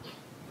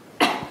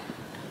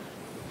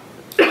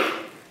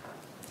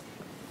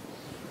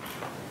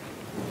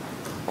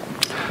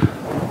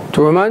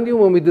 To remind you,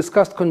 when we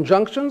discussed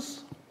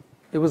conjunctions,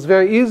 it was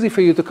very easy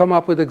for you to come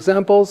up with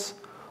examples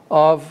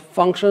of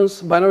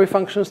functions, binary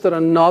functions that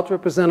are not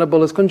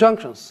representable as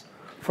conjunctions.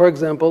 For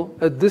example,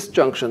 a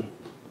disjunction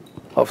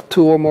of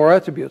 2 or more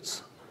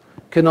attributes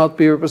cannot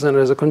be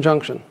represented as a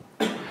conjunction.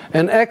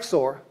 An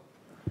XOR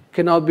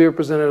cannot be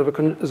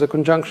represented as a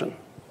conjunction.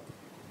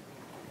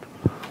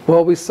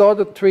 Well, we saw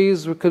that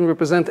trees can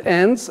represent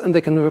ANDs, and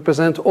they can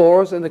represent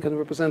ORs, and they can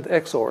represent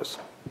XORs.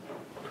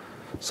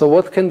 So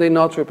what can they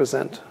not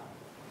represent?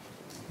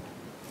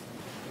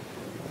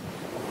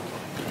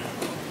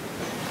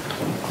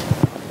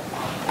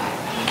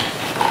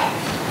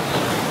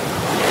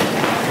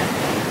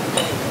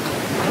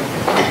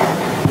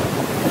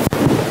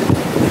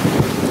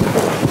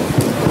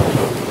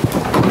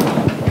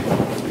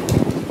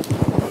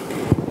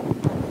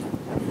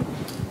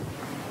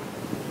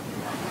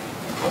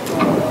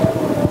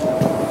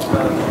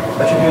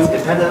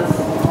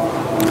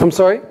 I'm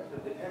sorry?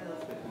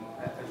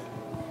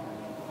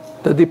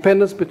 The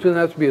dependence between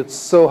attributes.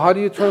 So how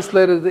do you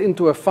translate it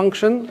into a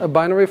function, a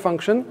binary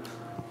function,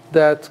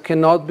 that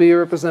cannot be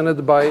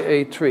represented by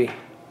a tree?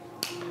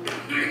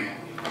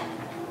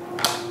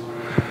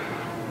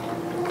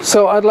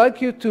 So I'd like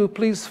you to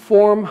please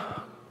form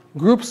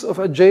groups of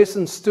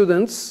adjacent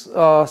students,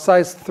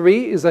 size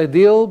 3 is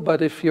ideal,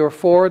 but if you're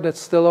 4, that's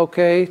still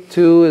okay.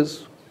 2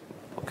 is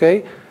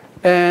okay.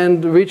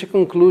 And reach a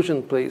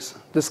conclusion, please.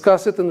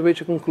 Discuss it and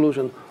reach a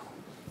conclusion.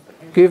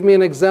 Give me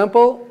an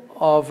example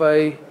of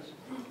a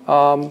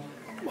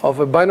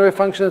binary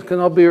function that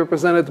cannot be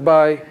represented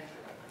by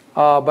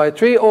a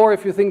tree, or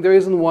if you think there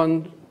isn't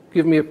one,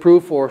 give me a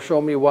proof or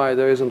show me why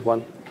there isn't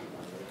one.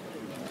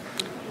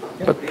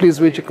 But please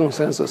reach a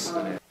consensus.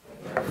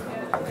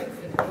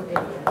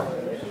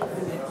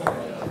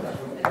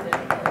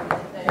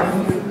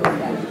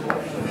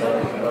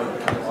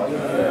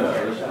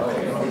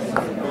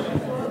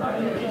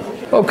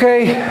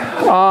 Okay,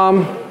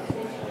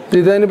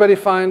 did anybody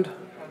find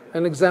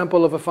an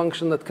example of a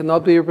function that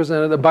cannot be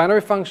represented, a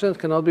binary function that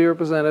cannot be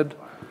represented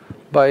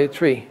by a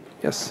tree?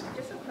 Yes?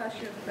 Just a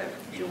question of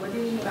clarification. What do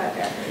you mean by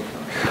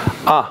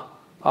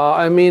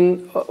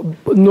binary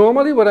function?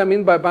 Normally what I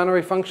mean by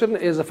binary function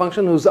is a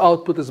function whose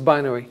output is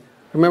binary.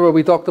 Remember,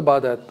 we talked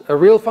about that. A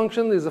real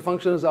function is a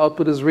function whose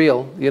output is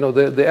real. You know,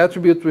 the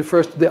attribute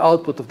refers to the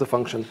output of the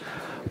function.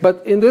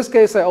 But in this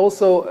case, I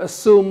also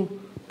assume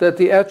that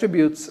the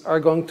attributes are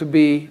going to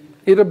be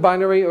either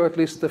binary or at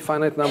least a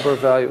finite number of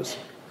values.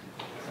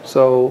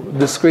 So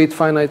discrete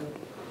finite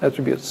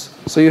attributes.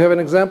 So you have an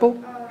example?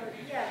 Yeah,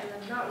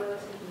 but I'm not really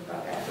thinking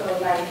about that. So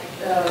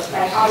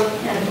like out of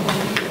 10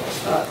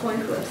 coin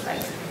flips,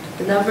 like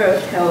the number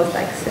of tails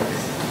like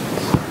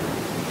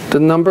 6. The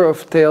number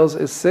of tails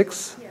is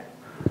 6? Yeah.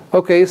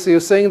 Okay, so you're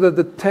saying that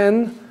the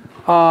 10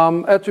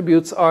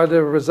 attributes are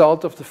the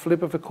result of the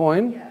flip of a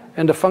coin? Yeah.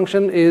 And the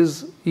function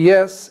is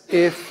yes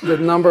if the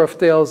number of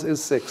tails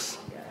is 6.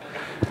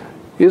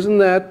 Isn't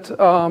that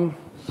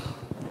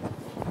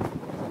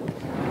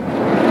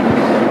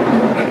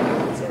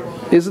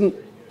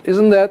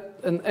isn't that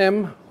an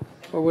M?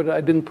 Or I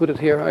didn't put it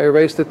here, I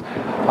erased it.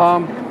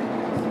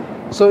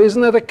 So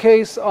isn't that a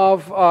case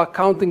of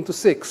counting to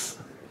 6?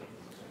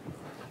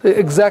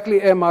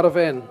 Exactly M out of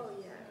N.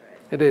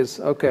 It is,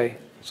 okay.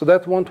 So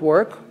that won't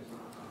work.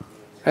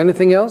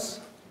 Anything else?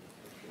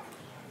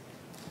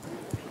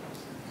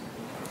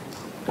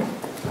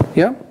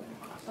 Yeah?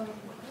 So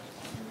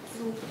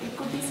it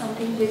could be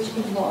something which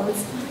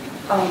involves,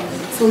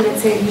 so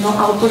let's say,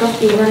 output of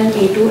A1 and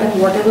A2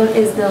 and whatever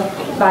is the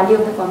value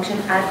of the function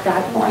at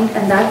that point,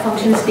 and that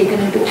function is taken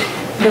into,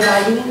 the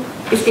value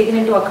is taken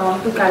into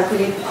account to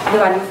calculate the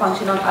value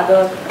function on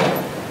other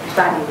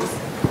values.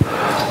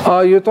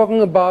 You're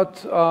talking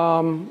about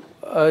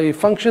a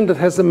function that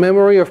has a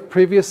memory of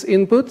previous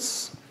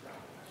inputs,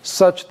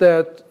 such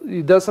that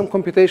it does some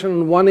computation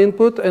on one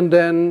input, and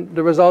then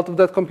the result of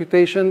that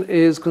computation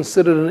is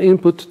considered an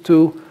input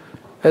to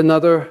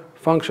another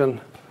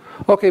function.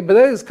 Okay, but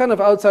that is kind of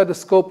outside the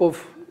scope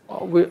of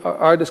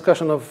our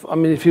discussion of,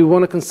 if you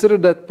want to consider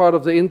that part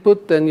of the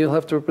input, then you'll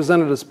have to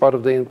represent it as part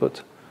of the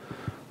input.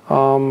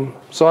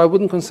 So I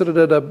wouldn't consider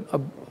that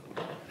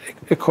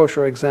a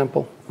kosher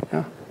example.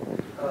 Yeah?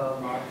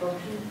 Mod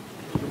function?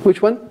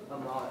 Which one? A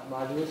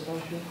modulus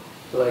function?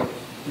 So like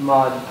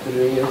mod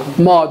 3 or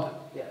something? Mod.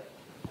 Yeah.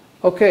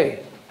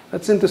 Okay,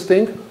 that's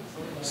interesting.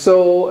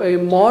 So a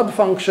mod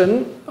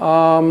function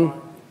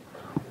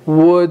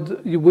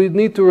we'd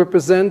need to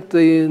represent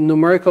the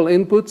numerical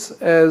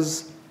inputs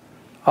as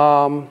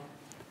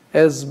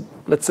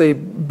let's say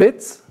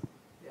bits.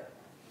 Yeah.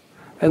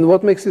 And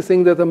what makes you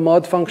think that a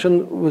mod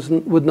function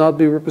would not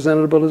be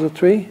representable as a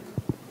tree?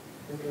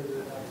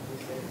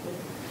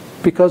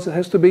 Because it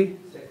has to be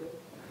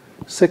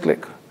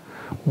cyclic.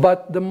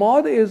 But the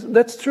mod is,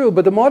 that's true,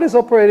 but the mod is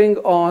operating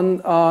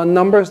on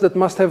numbers that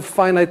must have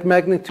finite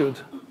magnitude,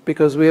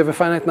 because we have a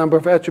finite number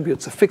of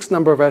attributes, a fixed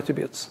number of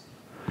attributes.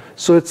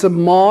 So it's a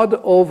mod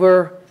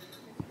over,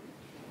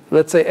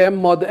 let's say, m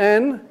mod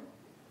n,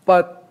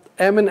 but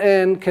m and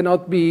n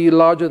cannot be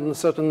larger than a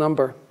certain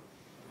number,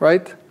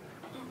 right?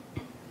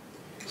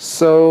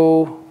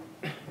 So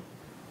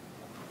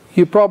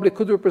you probably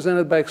could represent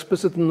it by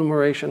explicit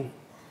enumeration.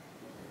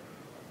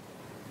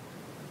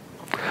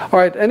 All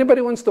right,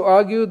 anybody wants to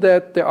argue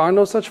that there are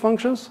no such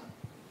functions?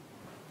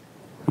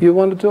 You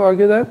wanted to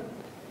argue that?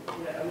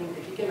 Yeah,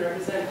 if you can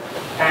represent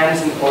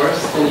ands and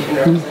ors, then you can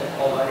represent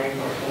all binary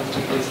functions,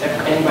 because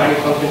any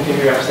binary function can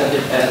be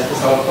represented as the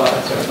sum of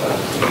products or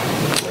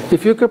products.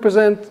 If you could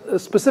present,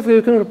 specifically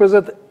you can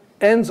represent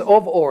ends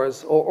of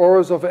ors, or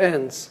ors of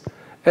ends.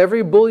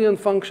 Every Boolean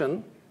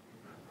function,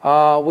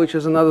 which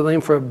is another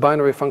name for a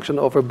binary function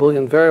over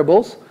Boolean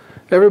variables,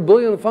 every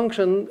Boolean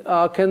function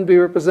can be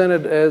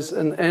represented as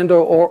an AND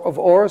or of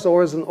ors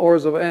as an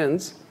ors of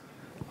ends.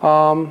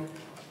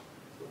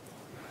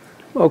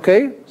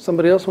 Okay,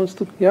 somebody else wants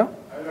to, yeah?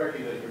 I would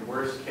argue that your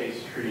worst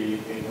case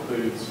tree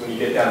includes, when you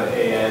get down to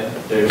AN,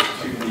 there's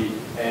to the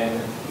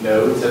N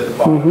nodes at the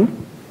bottom.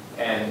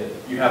 And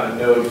you have a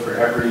node for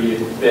every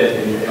bit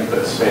in your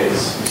input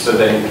space, so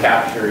then you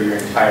capture your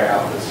entire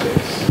output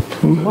space.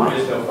 So there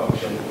is no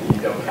function that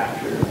you don't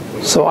capture.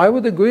 So I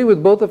would agree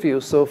with both of you.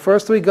 So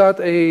first we got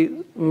a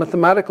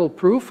mathematical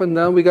proof, and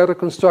then we got a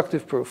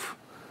constructive proof.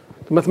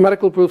 The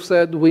mathematical proof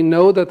said we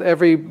know that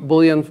every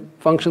Boolean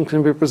function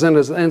can be represented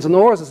as ends and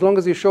ors as long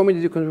as you show me that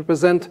you can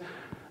represent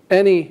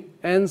any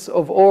ends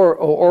of or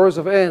ors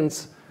of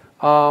ends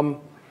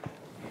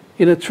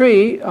in a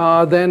tree,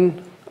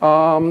 then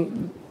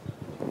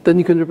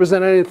you can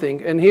represent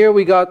anything. And here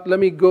we got, let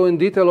me go in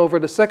detail over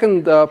the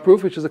second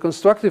proof, which is a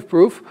constructive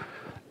proof.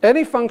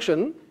 Any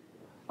function,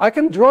 I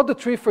can draw the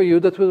tree for you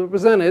that will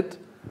represent it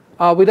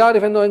without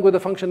even knowing what the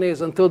function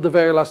is until the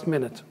very last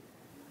minute.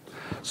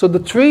 So the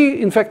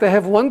tree, in fact, I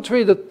have one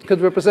tree that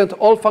could represent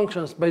all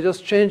functions by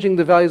just changing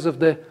the values of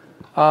the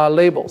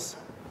labels.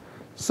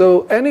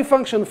 So any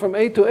function from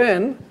a to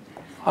n,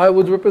 I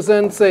would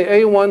represent,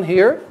 say, a1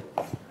 here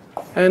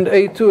and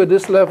a2 at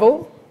this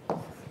level,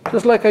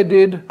 just like I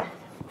did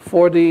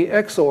for the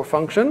XOR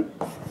function.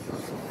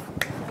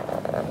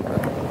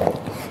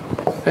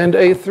 And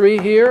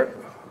a3 here,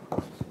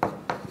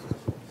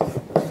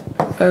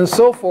 and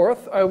so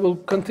forth. I will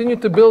continue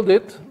to build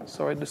it.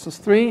 Sorry, this is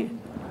 3.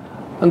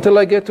 Until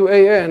I get to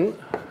an.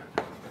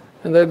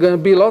 And there are going to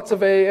be lots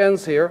of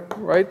ans here,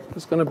 right?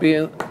 There's going to be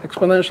an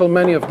exponential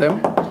many of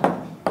them.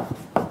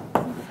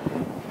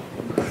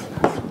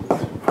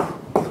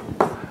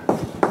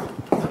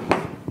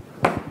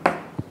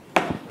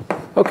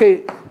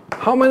 Okay,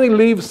 how many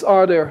leaves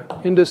are there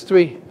in this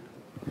tree?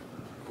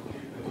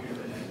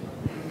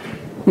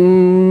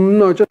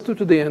 No, just 2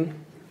 to the n.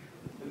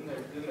 Isn't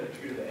there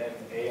 2 to the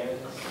n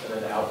ans and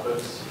then the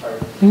outputs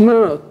are?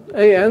 No,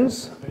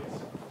 ans.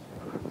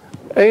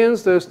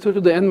 Ans, there's 2 to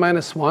the n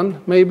minus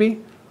 1,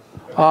 maybe.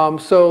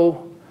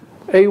 So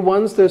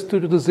a1s, there's 2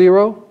 to the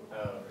 0. Oh,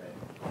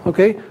 right.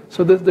 Okay,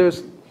 so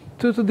there's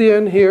 2 to the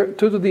n here,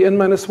 2 to the n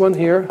minus 1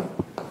 here.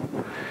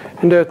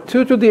 And there are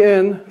 2 to the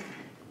n,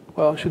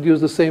 well, I should use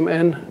the same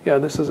n. Yeah,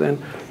 this is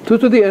n. 2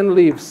 to the n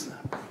leaves.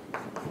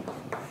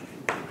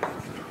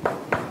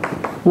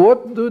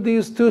 What do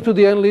these 2 to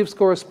the n leaves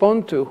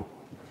correspond to?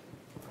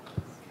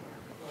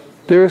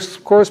 They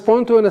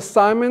correspond to an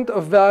assignment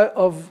of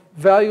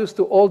values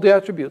to all the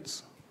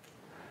attributes.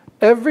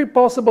 Every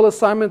possible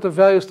assignment of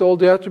values to all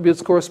the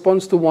attributes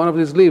corresponds to one of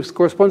these leaves,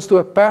 corresponds to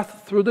a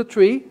path through the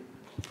tree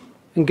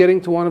and getting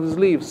to one of these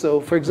leaves.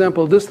 So, for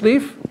example, this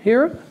leaf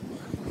here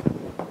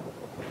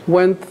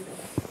went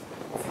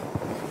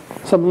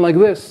something like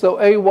this. So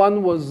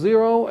a1 was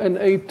 0, and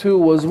a2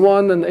 was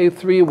 1, and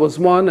a3 was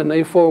 1, and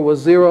a4 was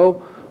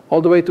 0,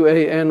 all the way to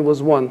an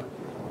was 1.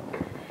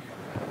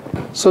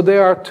 So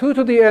there are 2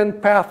 to the n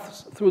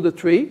paths through the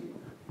tree,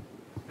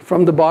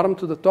 from the bottom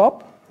to the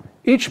top.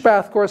 Each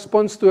path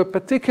corresponds to a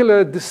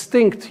particular,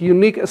 distinct,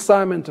 unique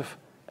assignment of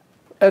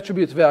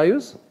attribute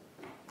values.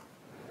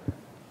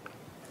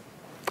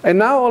 And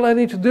now all I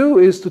need to do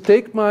is to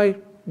take my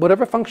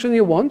whatever function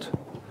you want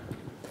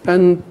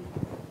and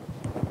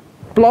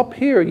plop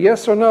here,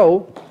 yes or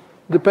no,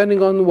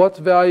 depending on what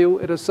value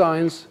it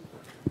assigns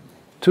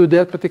to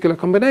that particular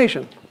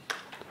combination.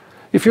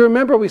 If you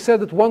remember, we said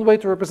that one way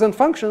to represent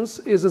functions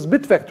is as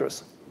bit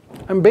vectors.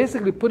 I'm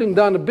basically putting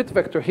down a bit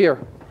vector here,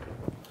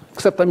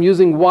 except I'm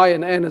using y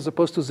and n as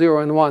opposed to 0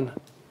 and 1.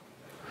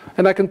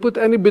 And I can put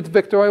any bit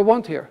vector I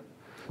want here.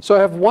 So I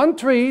have one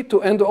tree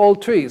to end all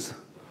trees,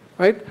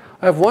 right?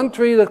 I have one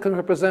tree that can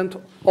represent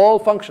all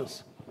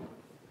functions.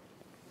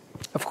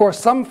 Of course,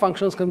 some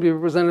functions can be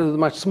represented with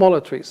much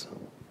smaller trees.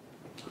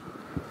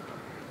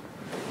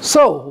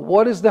 So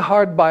what is the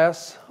hard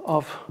bias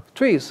of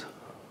trees?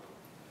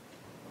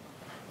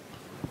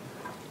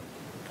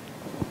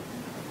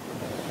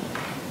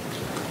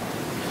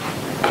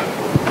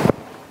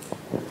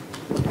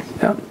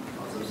 Yeah?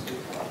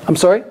 I'm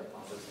sorry?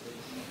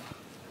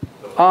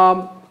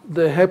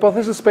 The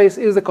hypothesis space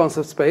is the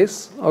concept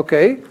space.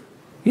 Okay.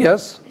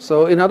 Yes.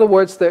 So in other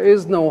words, there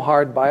is no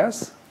hard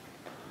bias.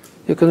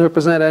 You can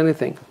represent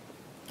anything.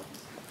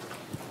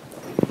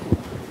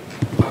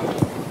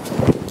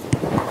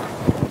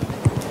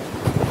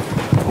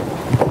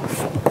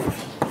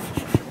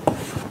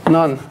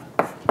 None.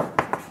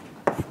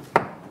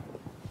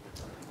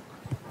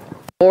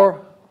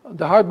 Or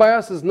the hard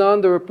bias is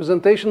none, the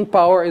representation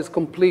power is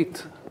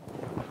complete.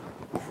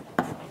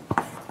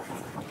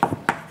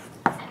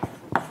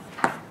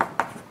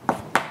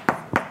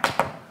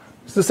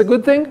 Is this a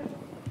good thing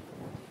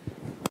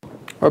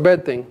or a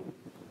bad thing?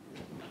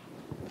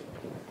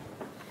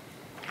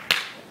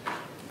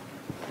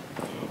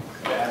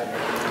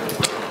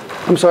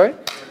 I'm sorry?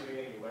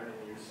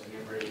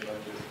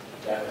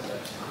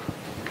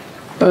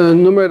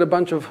 Enumerate a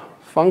bunch of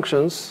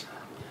functions.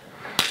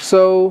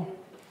 So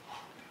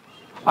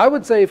I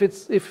would say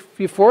if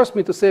you force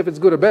me to say if it's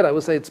good or bad, I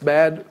would say it's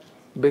bad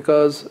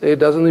because it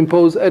doesn't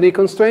impose any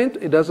constraint.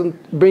 It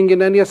doesn't bring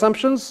in any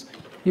assumptions.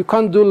 You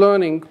can't do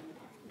learning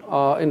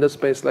in the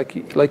space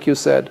like you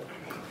said.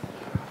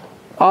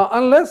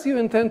 Unless you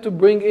intend to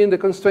bring in the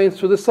constraints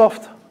through the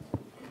soft,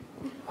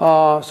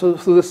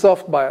 through the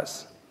soft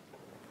bias.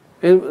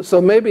 So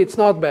maybe it's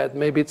not bad.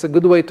 Maybe it's a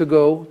good way to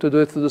go to do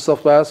it through the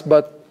soft bias,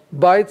 but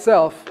by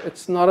itself,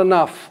 it's not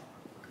enough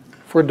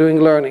for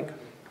doing learning.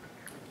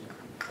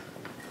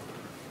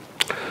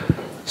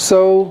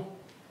 So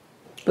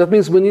that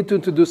means we need to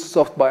introduce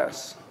soft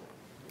bias.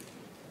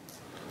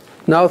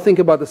 Now think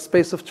about the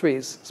space of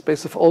trees,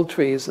 space of all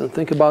trees, and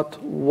think about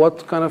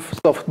what kind of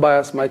soft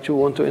bias might you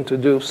want to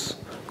introduce.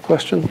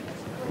 Question? When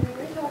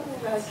we were talking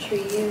about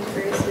trees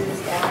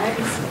versus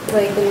DAGs,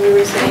 like when we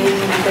were saying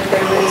that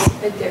there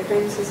was a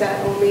difference, is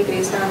that only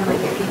based on like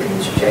if you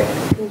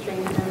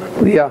constrain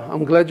them? Yeah,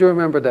 I'm glad you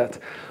remember that.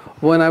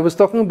 When I was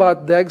talking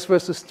about DAGs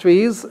versus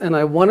trees, and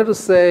I wanted to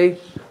say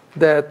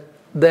that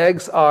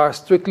DAGs are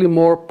strictly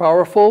more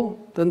powerful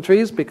than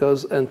trees,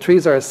 and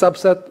trees are a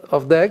subset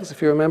of DAGs,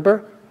 if you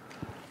remember.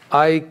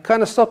 I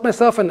kind of stopped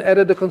myself and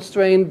added a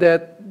constraint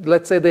that,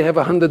 let's say they have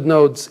 100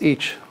 nodes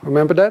each.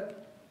 Remember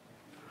that?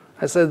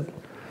 I said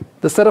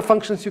the set of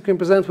functions you can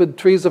present with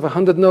trees of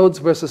 100 nodes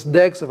versus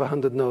DAGs of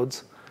 100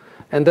 nodes.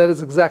 And that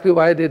is exactly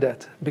why I did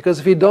that. Because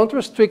if you don't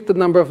restrict the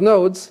number of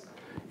nodes,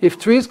 if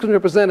trees can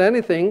represent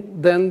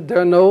anything, then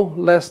they're no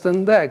less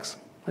than DAGs.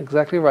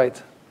 Exactly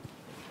right.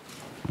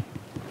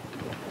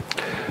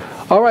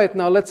 All right,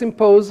 now let's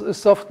impose a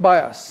soft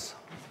bias.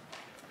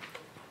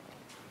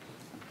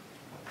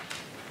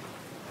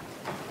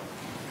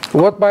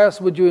 What bias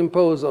would you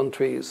impose on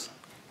trees?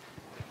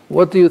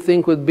 What do you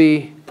think would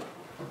be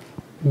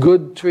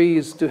good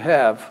trees to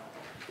have?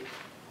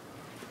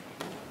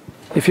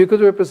 If you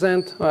could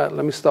represent, all right,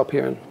 let me stop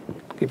here and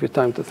give you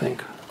time to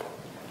think.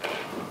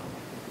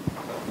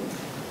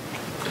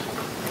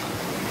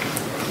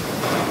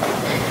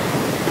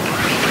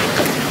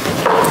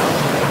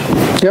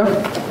 Yeah?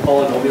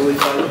 Polynomially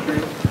sized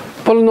trees?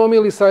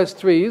 Polynomially sized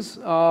trees,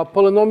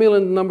 polynomial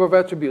in the number of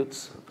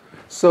attributes.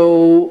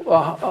 So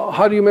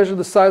how do you measure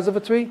the size of a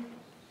tree?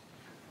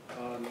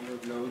 Number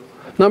of nodes.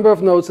 Number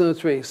of nodes in a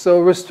tree. So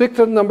restrict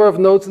the number of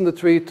nodes in the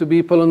tree to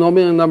be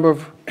polynomial in number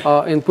of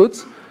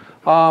inputs.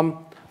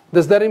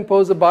 Does that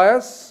impose a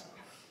bias?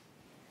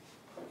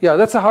 Yeah,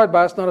 that's a hard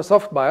bias, not a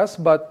soft bias,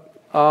 but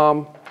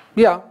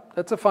yeah,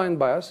 that's a fine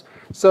bias.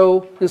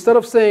 So instead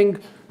of saying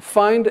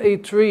find a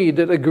tree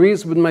that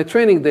agrees with my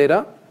training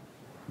data,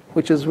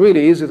 which is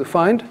really easy to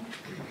find,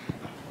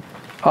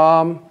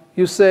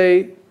 you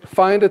say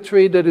find a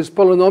tree that is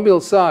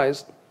polynomial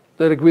sized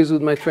that agrees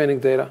with my training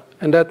data.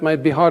 And that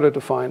might be harder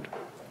to find.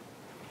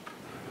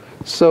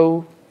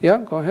 So, yeah,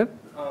 go ahead.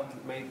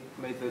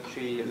 Make the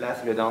tree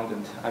less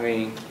redundant. I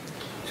mean,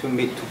 to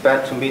meet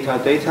our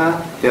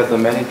data, there's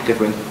many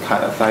different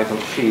kind of size of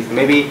trees.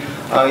 Maybe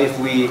if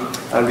we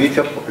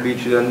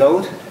reach the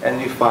node and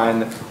we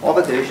find all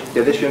the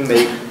decision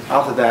made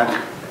after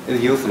that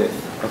is useless.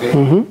 Okay.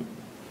 Mm-hmm.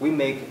 We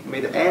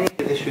made any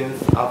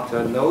decisions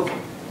after node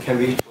can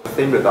reach the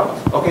same result.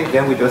 Okay,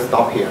 then we just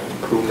stop here,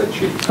 prune the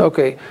tree.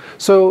 Okay,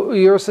 so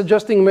you're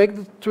suggesting make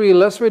the tree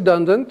less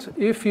redundant.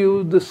 If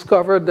you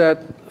discover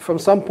that from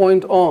some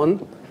point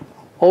on,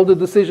 all the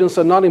decisions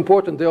are not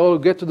important, they all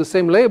get to the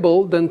same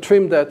label, then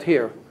trim that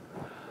here.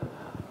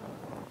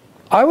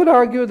 I would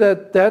argue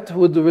that that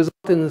would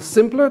result in a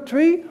simpler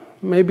tree,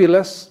 maybe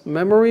less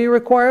memory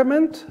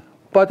requirement,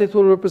 but it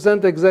will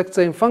represent the exact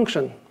same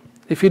function.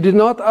 If you did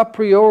not a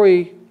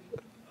priori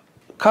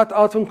cut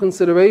out from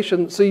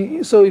consideration,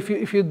 so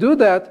if you do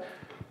that,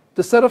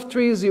 the set of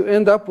trees you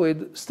end up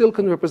with still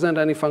can represent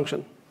any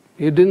function.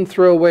 You didn't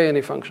throw away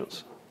any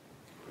functions.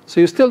 So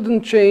you still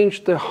didn't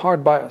change the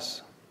hard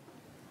bias.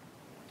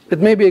 It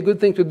may be a good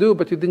thing to do,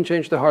 but you didn't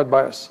change the hard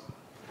bias.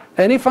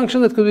 Any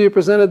function that could be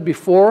represented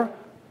before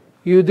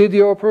you did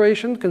your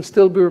operation can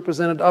still be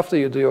represented after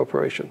you do your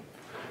operation.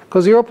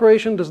 Because your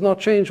operation does not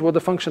change what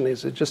the function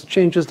is. It just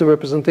changes the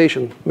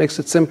representation, makes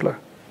it simpler.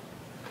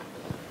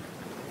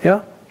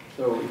 Yeah?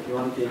 So if you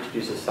wanted to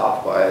introduce a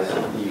soft bias,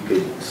 you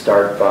could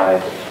start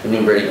by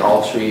enumerating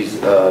all trees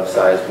of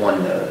size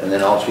 1 node, and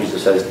then all trees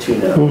of size 2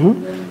 nodes,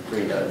 and then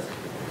 3 nodes.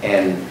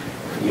 And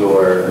you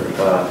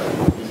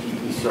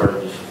sort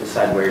of just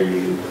decide where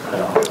you cut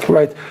off.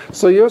 Right.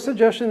 So your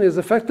suggestion is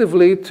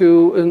effectively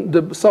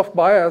the soft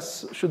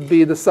bias should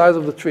be the size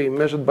of the tree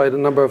measured by the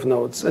number of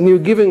nodes. And you're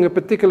giving a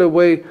particular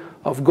way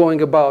of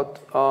going about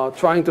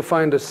trying to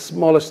find the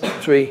smallest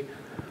tree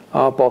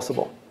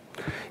possible.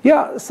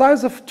 Yeah,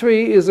 size of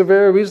tree is a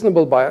very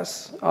reasonable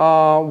bias.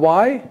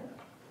 Why?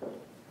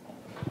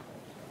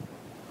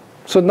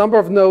 So number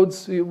of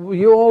nodes,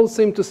 you all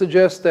seem to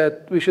suggest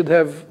that we should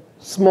have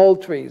small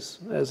trees,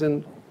 as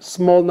in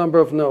small number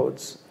of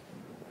nodes.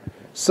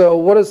 So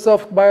what does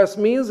soft bias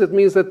means? It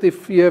means that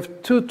if you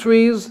have two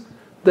trees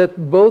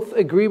that both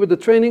agree with the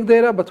training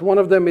data, but one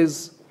of them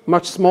is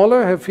much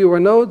smaller, have fewer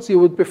nodes, you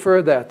would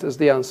prefer that as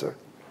the answer.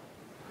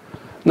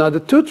 Now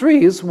the two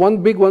trees, one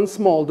big, one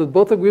small, that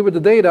both agree with the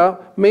data,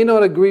 may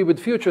not agree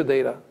with future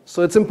data.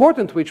 So it's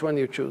important which one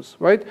you choose,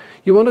 right?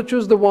 You want to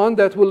choose the one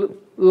that will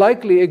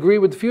likely agree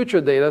with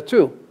future data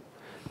too.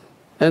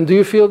 And do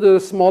you feel the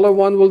smaller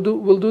one will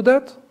do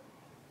that?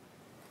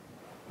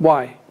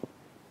 Why?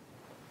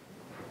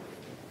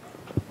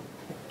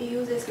 It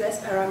uses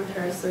less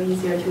parameters, so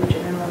easier to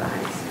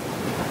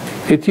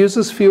generalize. It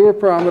uses fewer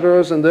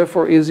parameters and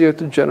therefore easier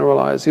to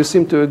generalize. You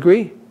seem to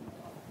agree.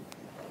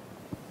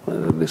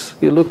 Well, at least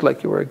you look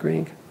like you were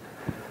agreeing.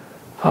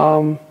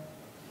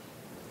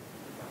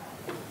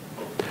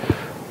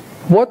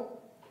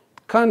 What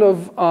kind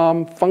of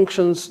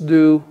functions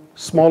do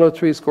smaller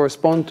trees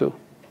correspond to?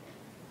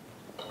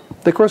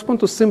 They correspond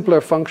to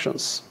simpler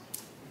functions,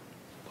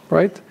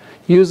 right?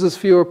 Uses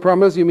fewer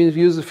parameters, you mean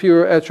uses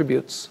fewer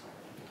attributes.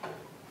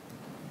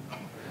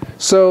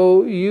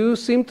 So you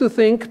seem to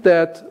think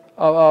that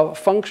a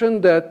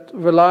function that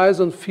relies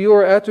on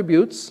fewer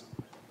attributes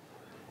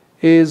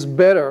is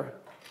better,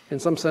 in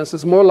some sense.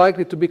 It's more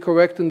likely to be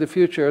correct in the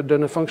future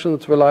than a function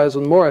that relies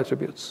on more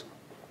attributes.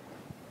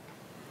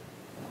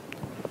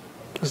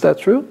 Is that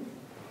true?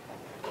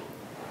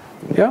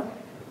 Yeah?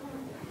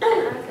 I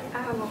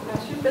have a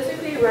question.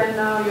 Basically, right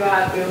now you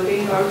are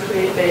building your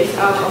tree based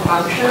on a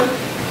function.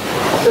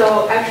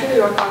 So actually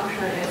your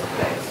function is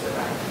fixed,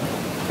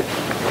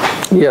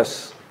 right?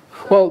 Yes.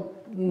 Well,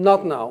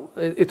 not now.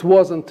 It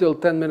was until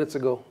 10 minutes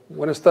ago.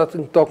 When I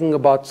started talking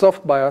about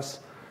soft bias,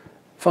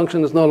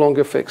 function is no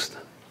longer fixed.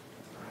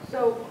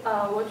 So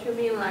what you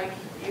mean, like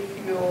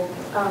if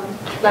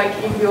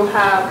you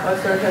have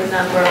a certain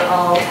number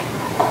of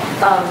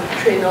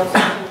tree nodes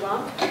that you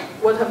want,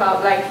 what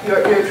about like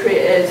your tree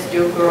is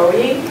still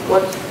growing?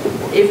 What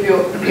if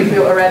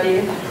you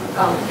already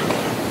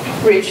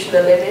reach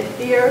the limit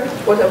here?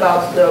 What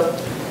about the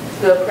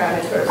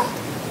parameters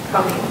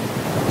coming?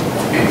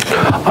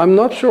 I'm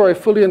not sure I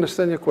fully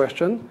understand your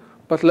question,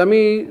 but let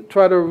me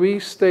try to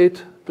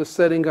restate the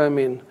setting I'm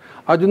in.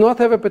 I do not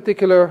have a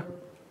particular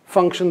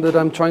function that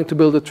I'm trying to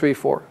build a tree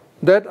for.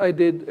 That I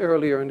did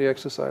earlier in the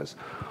exercise.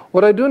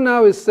 What I do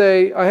now is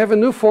say I have a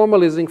new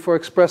formalism for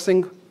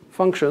expressing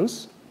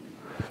functions.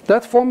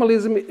 That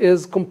formalism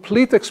is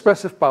complete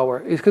expressive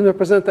power. It can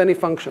represent any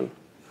function.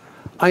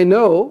 I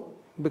know,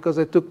 because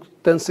I took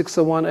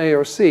 10601A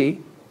or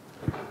C,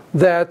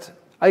 that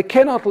I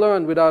cannot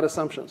learn without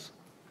assumptions.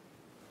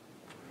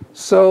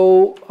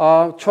 So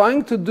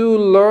trying to do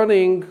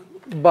learning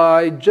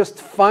by just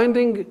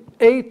finding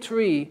a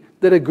tree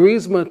that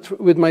agrees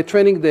with my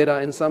training data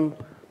in some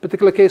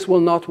particular case will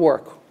not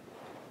work.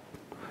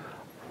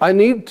 I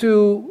need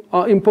to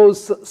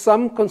impose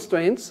some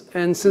constraints,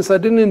 and since I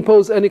didn't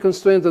impose any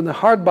constraints on the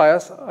hard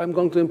bias, I'm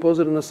going to impose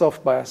it on a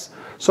soft bias.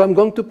 So I'm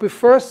going to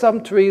prefer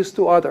some trees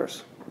to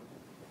others.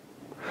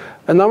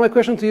 And now my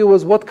question to you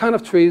was, what kind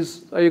of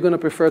trees are you going to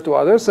prefer to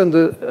others? And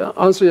the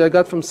answer I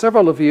got from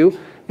several of you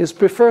is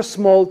prefer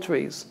small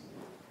trees.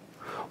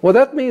 What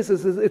that means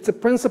is it's a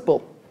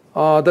principle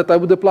that I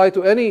would apply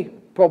to any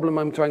problem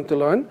I'm trying to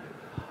learn.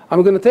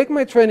 I'm going to take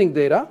my training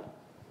data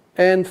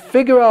and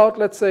figure out,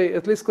 let's say,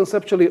 at least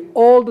conceptually,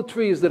 all the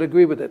trees that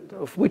agree with it,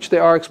 of which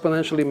there are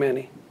exponentially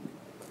many.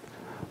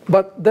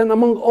 But then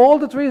among all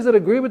the trees that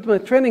agree with my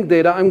training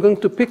data, I'm going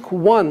to pick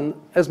one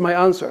as my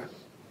answer.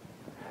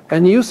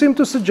 And you seem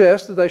to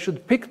suggest that I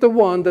should pick the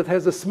one that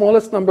has the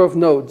smallest number of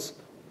nodes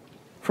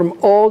from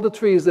all the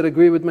trees that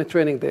agree with my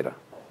training data.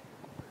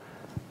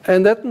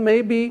 And that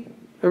may be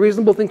a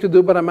reasonable thing to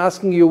do, but I'm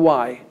asking you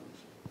why.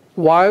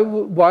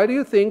 Why do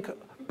you think,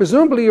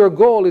 presumably your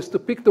goal is to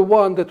pick the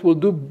one that will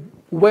do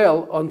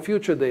well on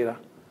future data.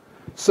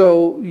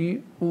 So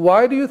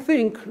why do you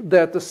think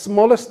that the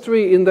smallest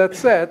tree in that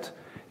set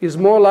is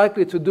more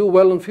likely to do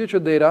well on future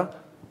data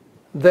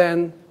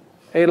than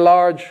a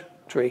large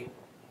tree?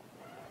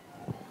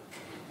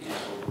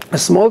 A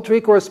small tree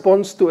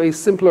corresponds to a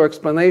simpler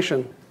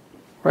explanation,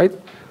 right?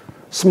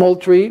 Small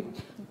tree,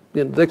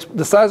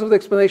 the size of the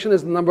explanation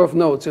is the number of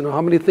nodes,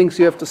 how many things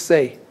you have to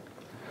say.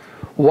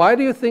 Why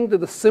do you think that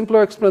the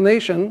simpler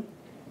explanation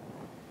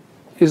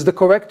is the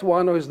correct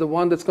one, or is the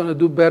one that's going to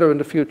do better in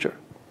the future?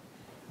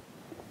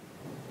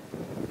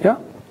 Yeah?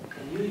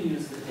 Can you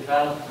use the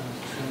development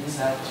training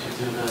set to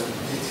do the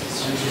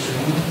decision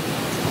training?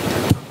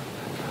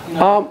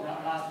 Last one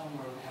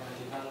we have a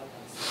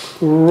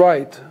development.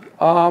 Right.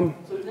 So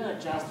you can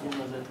adjust the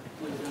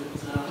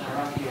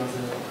hierarchy of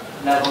the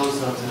levels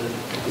of the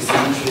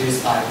decision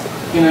trees. Like,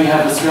 you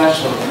have a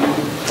threshold.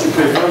 You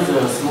prefer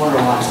the smaller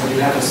ones, but you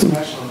have a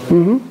threshold. The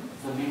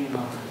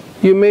minimum.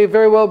 You may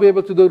very well be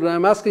able to do that.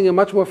 I'm asking a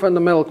much more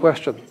fundamental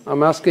question.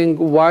 I'm asking,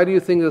 why do you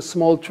think a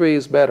small tree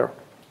is better?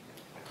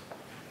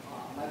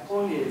 My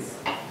point is,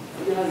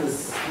 if you have a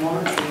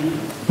smaller tree,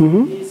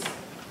 it's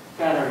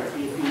better if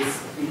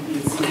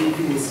it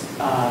is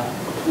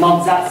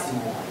not that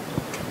small,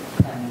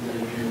 and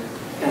you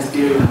can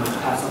still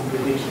have some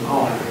prediction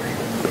power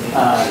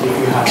if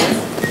you have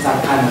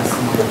that kind of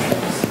smaller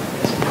trees.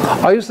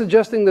 Are you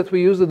suggesting that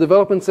we use the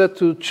development set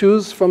to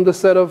choose from the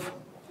set of...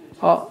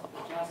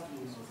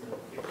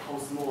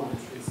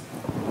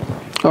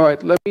 all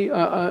right, let me,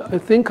 I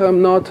think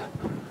I'm not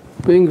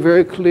being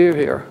very clear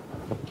here.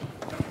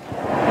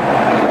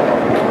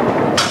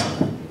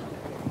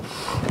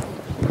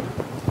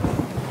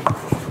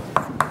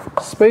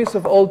 Space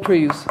of all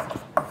trees.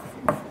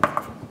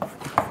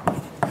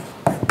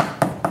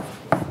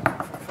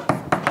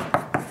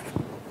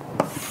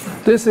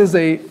 This is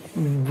a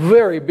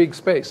very big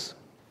space.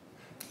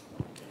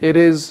 It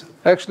is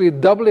actually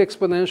doubly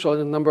exponential in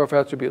the number of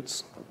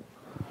attributes.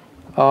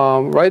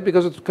 Right?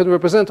 Because it can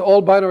represent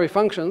all binary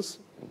functions.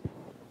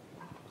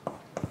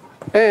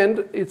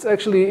 And it's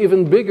actually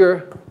even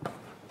bigger,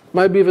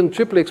 might be even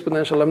triply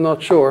exponential, I'm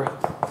not sure.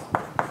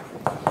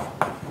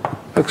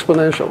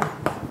 Exponential.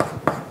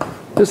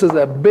 This is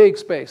a big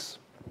space.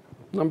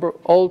 Number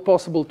all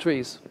possible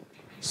trees.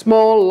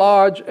 Small,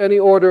 large, any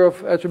order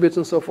of attributes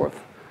and so forth.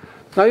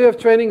 Now you have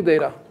training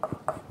data.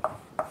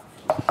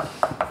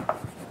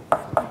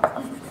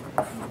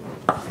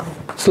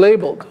 It's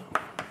labeled.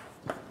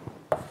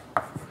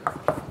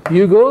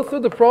 You go through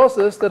the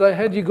process that I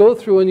had you go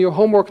through in your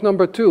homework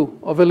number 2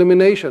 of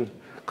elimination.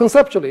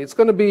 Conceptually, it's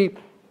going to be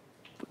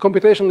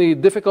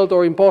computationally difficult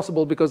or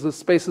impossible because the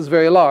space is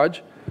very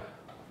large.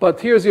 But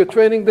here's your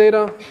training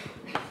data.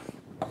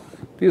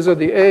 These are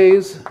the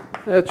A's,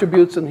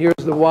 attributes, and here's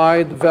the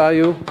Y, the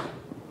value.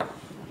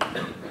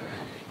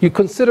 You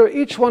consider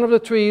each one of the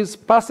trees,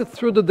 pass it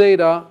through the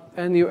data,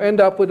 and you end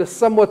up with a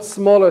somewhat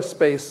smaller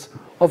space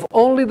of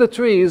only the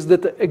trees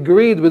that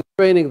agreed with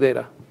the training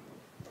data.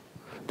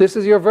 This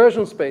is your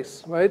version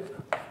space, right?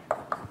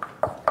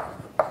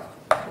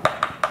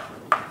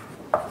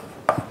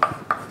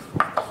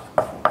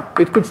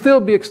 It could still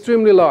be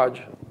extremely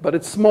large, but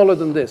it's smaller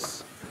than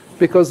this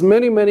because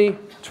many, many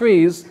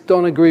trees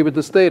don't agree with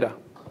this data.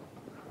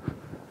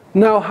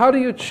 Now, how do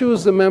you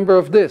choose a member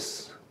of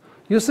this?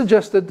 You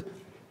suggested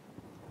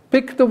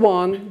pick the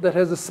one that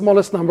has the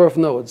smallest number of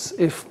nodes.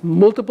 If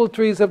multiple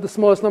trees have the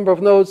smallest number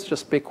of nodes,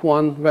 just pick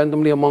one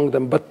randomly among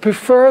them. But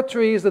prefer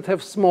trees that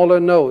have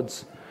smaller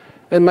nodes.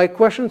 And my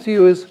question to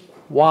you is,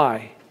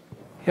 why?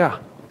 Yeah?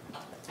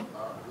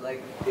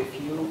 Like,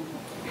 if you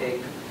pick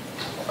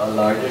a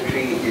larger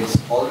tree, it's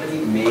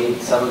already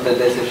made some of the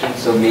decisions,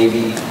 so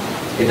maybe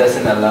it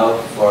doesn't allow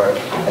for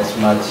as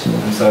much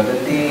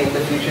uncertainty in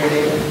the future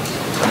data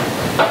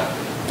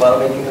while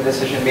making the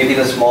decision. Maybe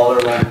the smaller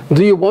one.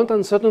 Do you want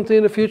uncertainty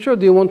in the future, or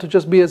do you want to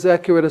just be as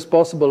accurate as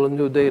possible in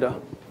new data?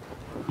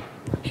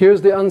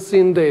 Here's the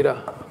unseen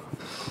data.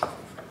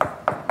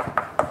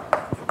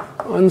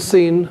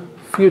 Unseen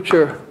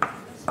future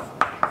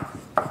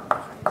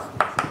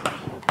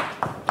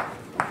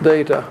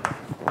data.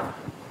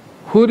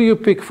 Who do you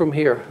pick from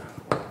here?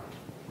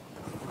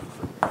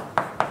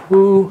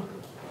 Whom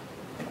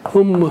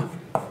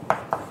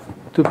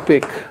to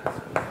pick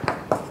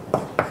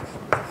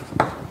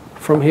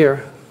from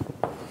here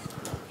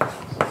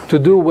to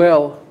do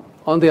well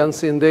on the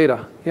unseen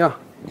data? Yeah?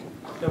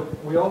 So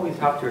we always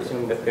have to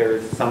assume that there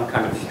is some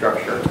kind of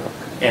structure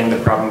in the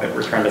problem that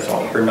we're trying to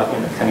solve, or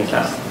nothing makes any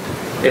sense.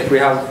 If we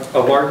have a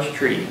large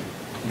tree,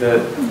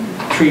 the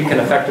tree can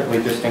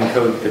effectively just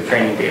encode the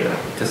training data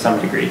to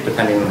some degree,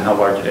 depending on how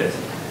large it is.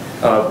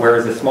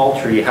 Whereas a small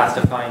tree has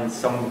to find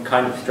some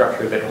kind of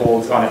structure that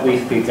holds on at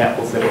least the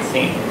examples that it's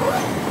seen.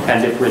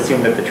 And if we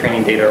assume that the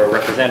training data are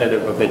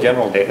representative of the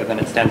general data, then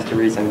it stands to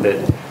reason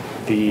that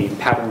the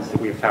patterns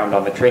that we've found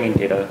on the training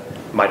data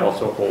might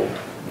also hold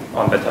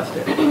on the test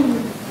data.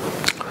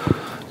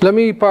 Let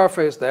me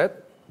paraphrase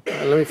that.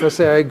 Let me first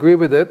say I agree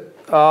with it.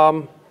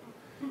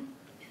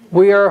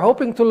 We are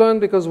hoping to learn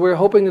because we're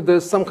hoping that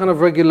there's some kind of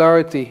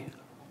regularity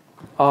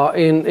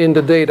in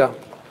the data.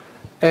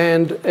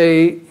 And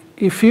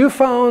if you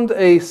found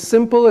a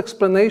simple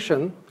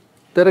explanation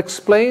that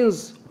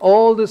explains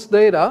all this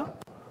data,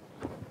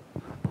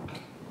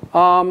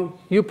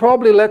 you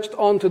probably latched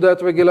onto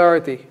that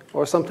regularity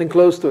or something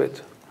close to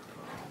it.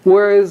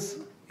 Whereas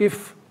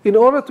if in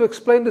order to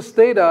explain this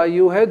data,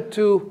 you had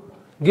to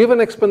give an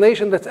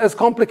explanation that's as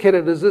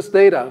complicated as this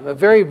data, a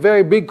very,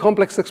 very big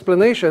complex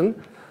explanation,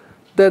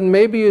 then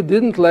maybe you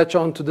didn't latch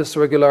on to this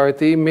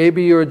regularity.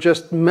 Maybe you're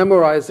just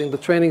memorizing the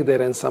training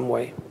data in some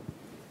way.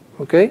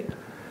 Okay?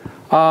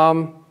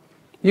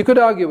 You could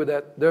argue with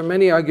that. There are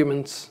many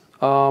arguments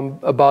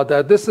about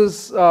that. This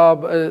is a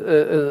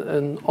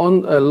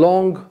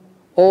long,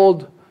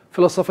 old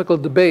philosophical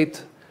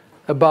debate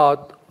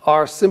about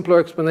are simpler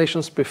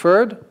explanations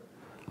preferred.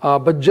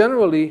 But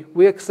generally,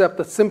 we accept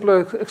that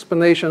simpler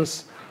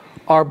explanations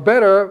are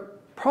better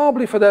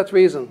probably for that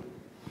reason,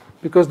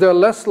 because they're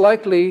less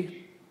likely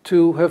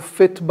to have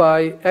fit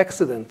by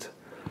accident.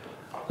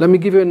 Let me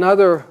give you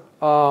another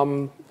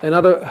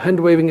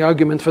hand-waving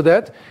argument for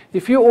that.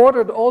 If you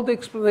ordered all the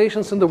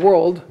explanations in the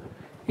world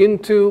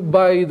into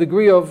by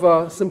degree of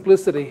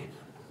simplicity,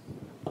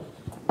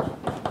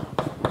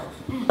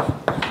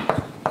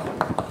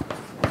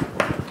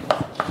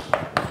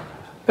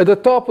 at the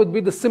top would be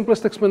the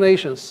simplest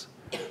explanations.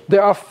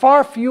 There are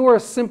far fewer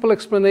simple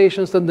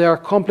explanations than there are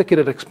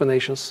complicated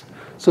explanations.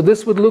 So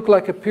this would look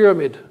like a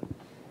pyramid.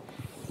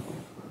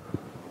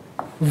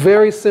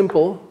 Very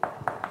simple,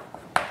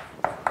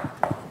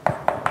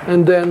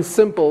 and then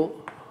simple,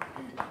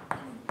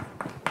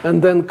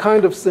 and then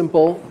kind of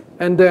simple,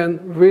 and then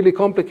really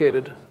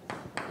complicated.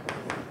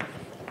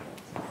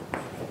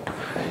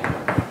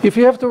 If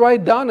you have to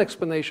write down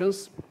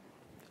explanations,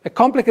 a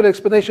complicated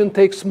explanation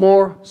takes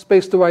more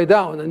space to write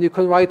down, and you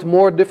can write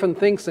more different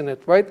things in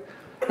it, right?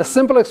 A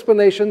simple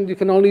explanation, you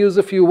can only use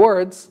a few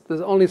words.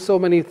 There's only so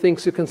many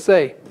things you can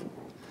say.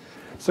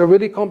 So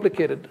really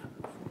complicated.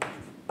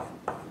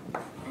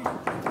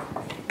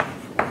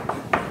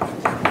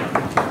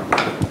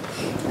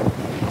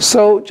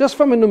 So just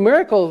from a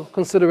numerical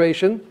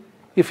consideration,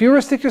 if you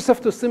restrict yourself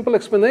to a simple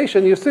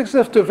explanation, you restrict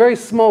yourself to a very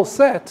small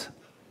set,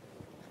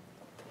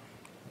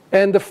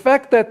 And the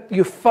fact that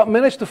you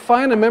managed to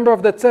find a member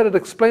of that set that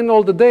explained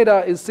all the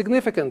data is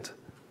significant.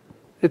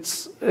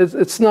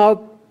 It's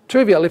not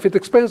trivial. If it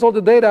explains all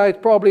the data,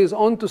 it probably is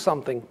onto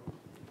something,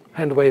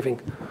 hand waving.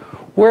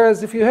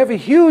 Whereas if you have a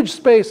huge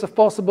space of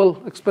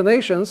possible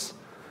explanations,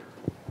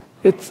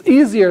 it's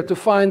easier to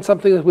find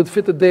something that would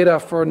fit the data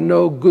for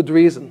no good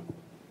reason,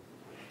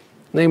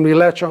 namely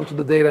latch onto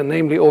the data,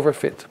 namely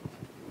overfit.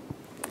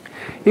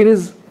 It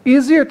is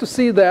easier to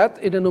see that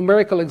in a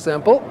numerical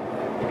example.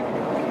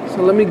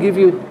 So let me give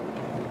you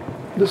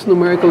this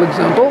numerical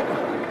example.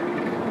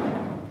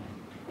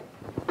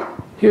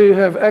 Here you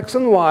have x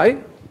and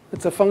y.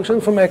 It's a function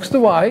from x to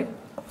y.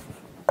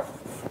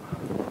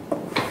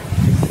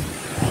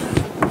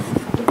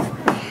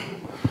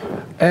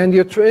 And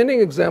your training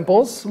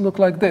examples look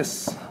like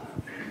this.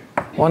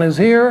 One is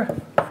here,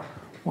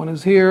 one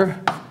is here,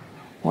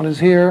 one is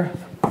here,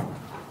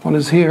 one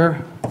is here,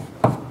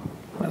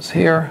 one is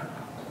here.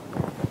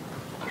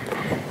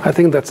 I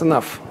think that's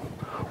enough.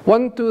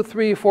 1, 2,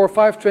 3, 4,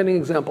 5 training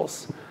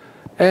examples.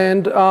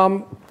 And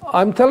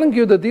I'm telling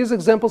you that these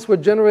examples were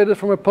generated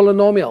from a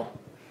polynomial.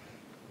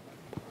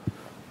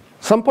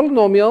 Some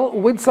polynomial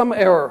with some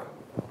error.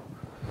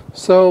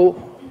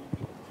 So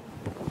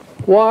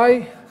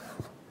y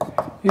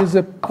is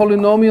a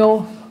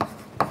polynomial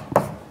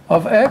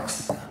of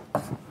x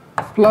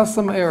plus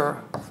some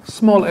error,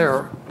 small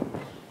error.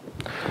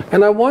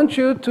 And I want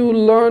you to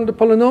learn the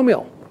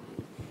polynomial.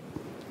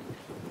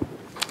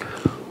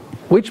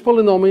 Which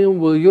polynomial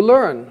will you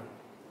learn?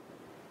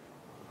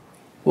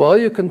 Well,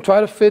 you can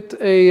try to fit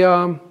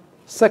a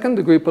second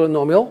degree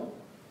polynomial.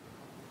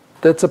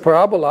 That's a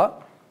parabola.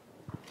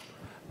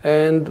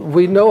 And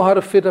we know how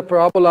to fit a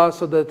parabola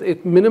so that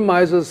it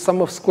minimizes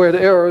sum of squared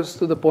errors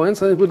to the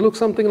points. And it would look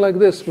something like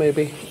this,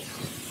 maybe.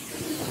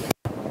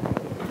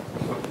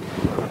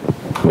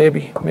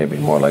 Maybe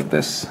more like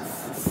this.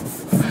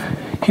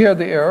 Here are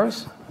the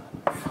errors.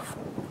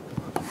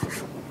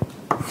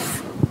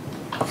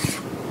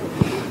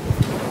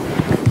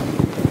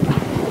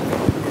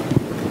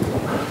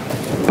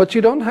 But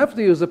you don't have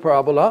to use a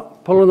parabola.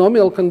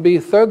 Polynomial can be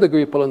third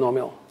degree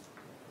polynomial.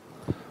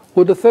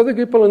 Would the third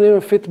degree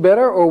polynomial fit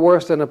better or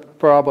worse than a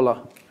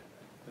parabola?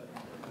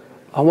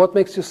 And what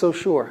makes you so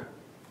sure?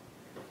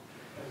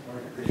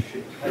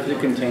 It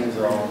contains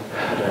all.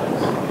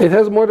 It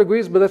has more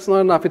degrees, but that's not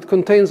enough. It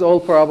contains all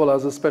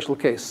parabolas, a special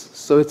case.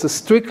 So it's a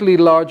strictly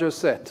larger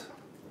set.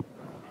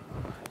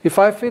 If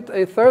I fit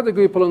a third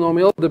degree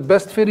polynomial, the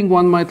best fitting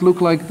one might look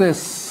like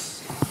this.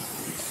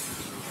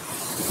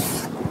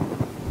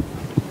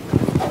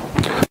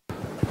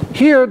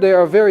 Here they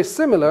are very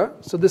similar.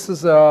 So this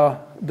is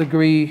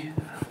degree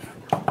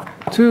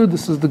 2,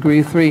 this is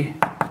degree 3.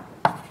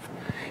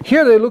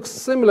 Here they look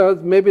similar.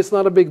 Maybe it's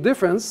not a big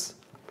difference.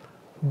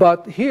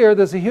 But here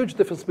there's a huge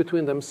difference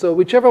between them. So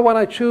whichever one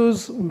I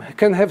choose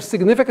can have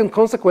significant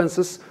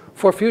consequences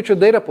for future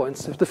data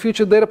points. If the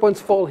future data points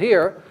fall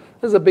here,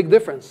 there's a big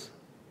difference.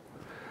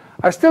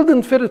 I still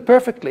didn't fit it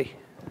perfectly.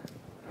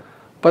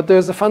 But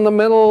there's a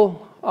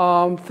fundamental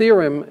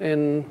theorem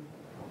in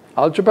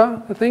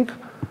algebra, I think,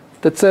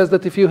 that says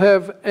that if you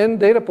have n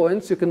data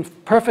points, you can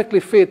perfectly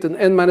fit an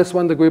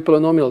n-1 degree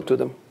polynomial to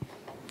them.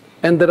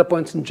 N data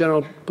points in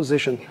general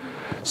position.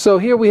 So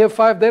here we have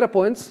 5 data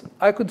points.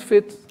 I could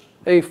fit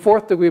a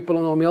 4th degree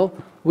polynomial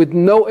with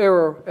no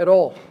error at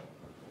all.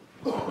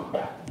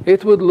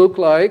 It would look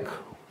like,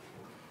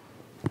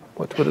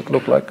 what would it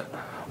look like?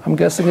 I'm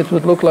guessing it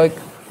would look like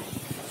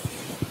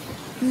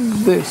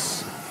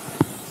this.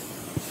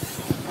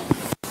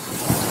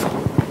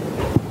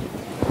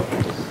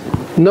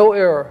 No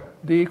error.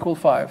 D equal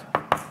 5.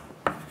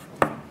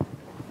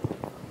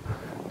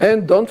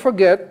 And don't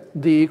forget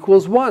D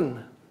equals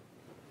 1.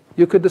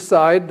 You could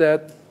decide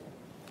that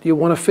you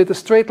want to fit a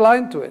straight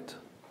line to it.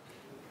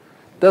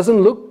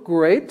 Doesn't look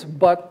great,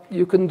 but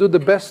you can do the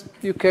best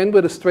you can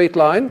with a straight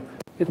line.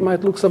 It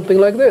might look something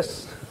like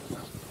this.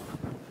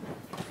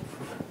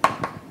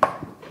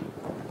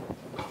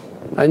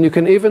 And you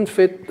can even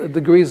fit a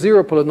degree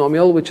 0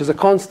 polynomial, which is a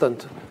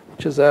constant,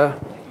 which is a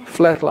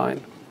flat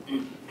line.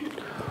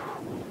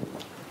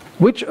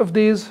 Which of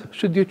these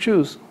should you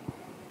choose?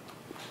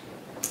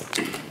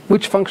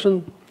 Which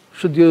function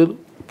should you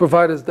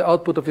provide as the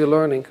output of your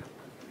learning?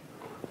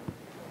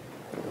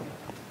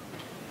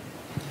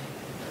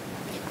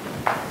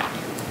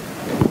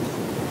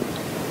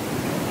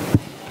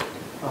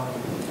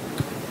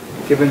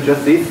 Given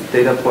just these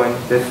data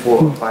points, there's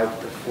 4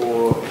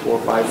 or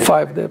 5.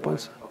 5 data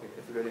points. Okay,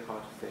 it's really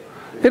hard to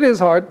say. It is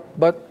hard,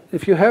 but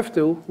if you have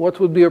to, what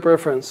would be your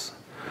preference?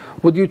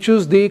 Would you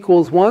choose D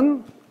equals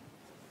 1?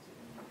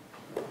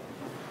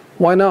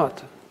 Why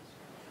not?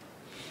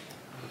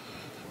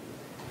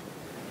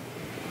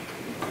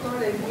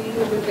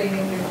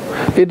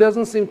 It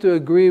doesn't seem to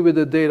agree with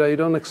the data. You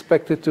don't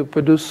expect it to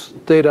produce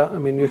data. I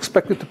mean, you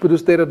expect it to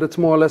produce data that's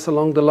more or less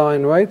along the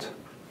line, right?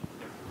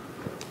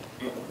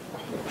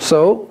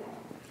 So,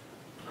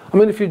 I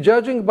mean, if you're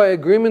judging by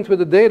agreement with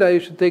the data,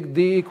 you should take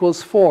D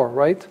equals 4,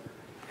 right?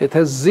 It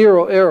has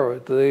 0 error.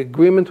 The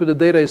agreement with the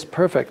data is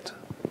perfect.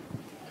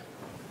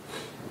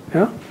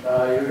 Yeah?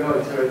 You're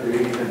going 2 or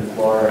 3 because it's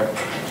more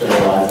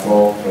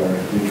generalizable for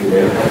future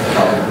data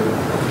probably.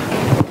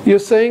 You're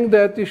saying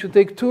that you should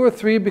take 2 or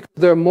 3 because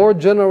they're more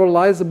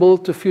generalizable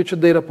to future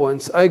data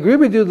points. I agree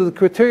with you that the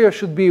criteria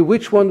should be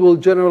which one will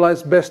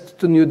generalize best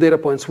to new data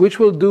points, which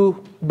will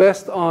do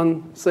best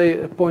on,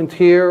 say, a point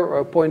here, or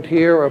a point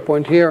here, or a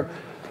point here.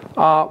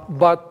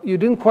 But you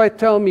didn't quite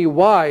tell me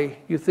why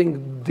you think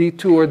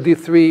D2 or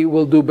D3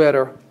 will do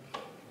better.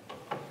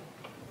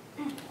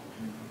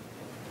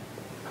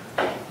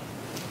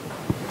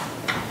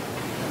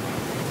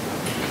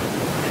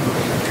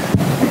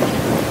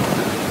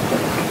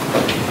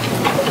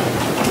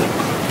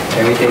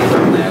 Maybe take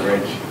an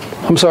average.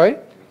 I'm sorry?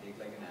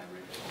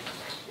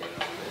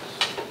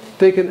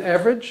 Take an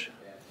average?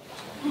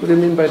 What do you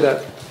mean by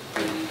that?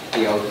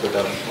 The output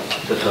of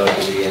the third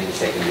degree and the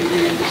second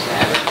degree and just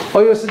average. Oh,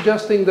 you're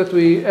suggesting that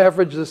we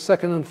average the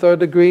second and third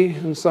degree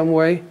in some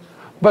way?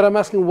 But I'm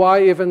asking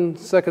why even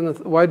second and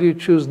why do you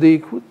choose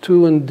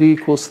D2 and D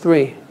equals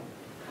 3?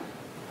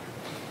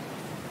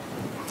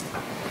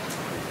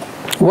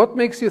 What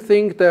makes you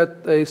think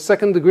that a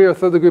second degree or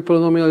third degree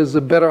polynomial is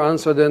a better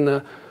answer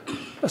than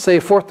say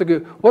a fourth degree?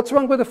 What's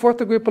wrong with a fourth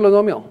degree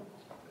polynomial?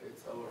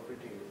 It's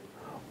overfitting.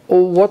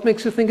 Or what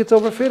makes you think it's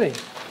overfitting?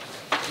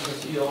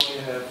 Because you only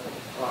have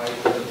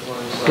 5 data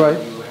points, Right.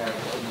 You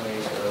have to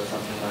make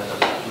something like a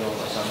field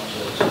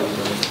assumption, so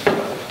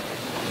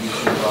you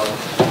should not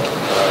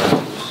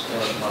use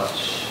that much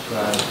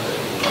parameter.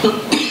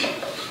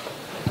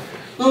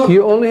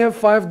 You only have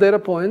 5 data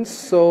points,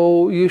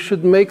 so you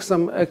should make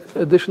some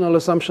additional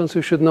assumptions.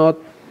 You should not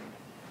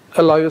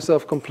allow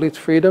yourself complete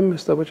freedom.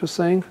 Is that what you're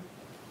saying?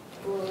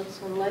 Well,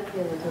 it's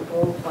unlikely that in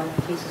all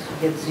 5 cases you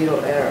get 0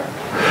 error.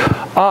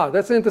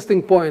 That's an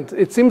interesting point.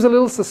 It seems a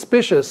little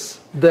suspicious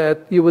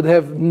that you would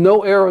have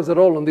no errors at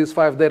all on these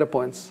 5 data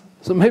points.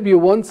 So maybe you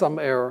want some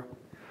error.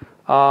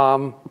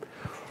 But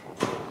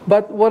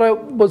what I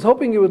was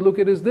hoping you would look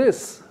at is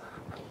this.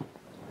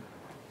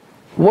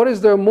 What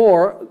is there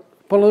more,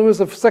 polynomials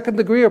of second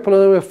degree or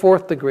polynomials of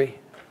fourth degree?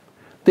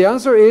 The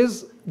answer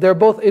is they're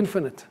both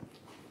infinite.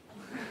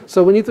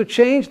 So we need to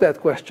change that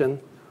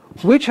question.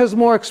 Which has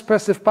more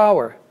expressive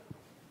power?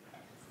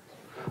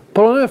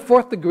 Polynomials of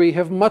fourth degree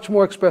have much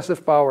more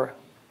expressive power.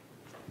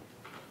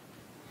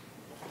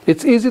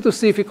 It's easy to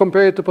see if you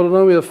compare it to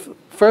polynomial of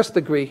first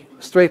degree,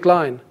 straight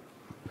line.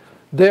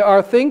 There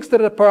are things that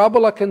a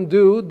parabola can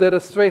do that a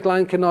straight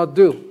line cannot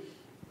do.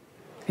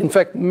 In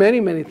fact, many,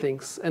 many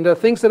things. And there are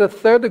things that a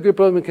third degree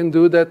polynomial can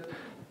do that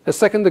a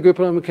second degree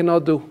polynomial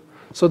cannot do.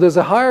 So there's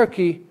a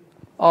hierarchy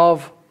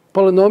of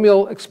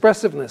polynomial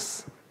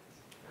expressiveness.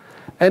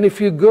 And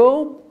if you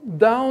go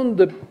down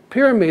the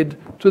pyramid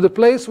to the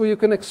place where you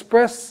can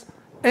express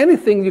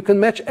anything, you can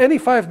match any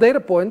 5 data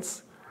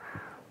points,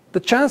 the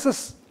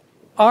chances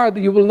are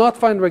that you will not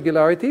find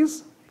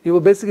regularities. You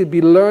will basically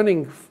be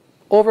learning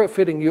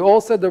overfitting. You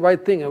all said the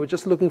right thing. I was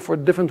just looking for a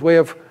different way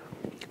of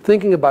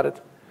thinking about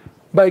it.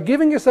 By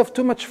giving yourself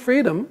too much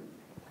freedom,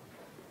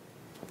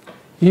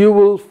 you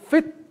will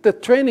fit the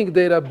training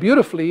data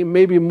beautifully,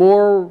 maybe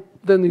more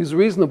than is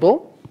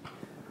reasonable,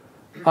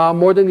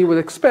 more than you would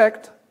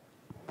expect,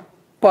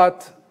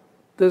 but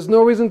there's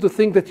no reason to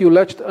think that you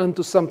latched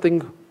onto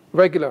something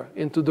regular,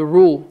 into the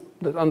rule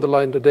that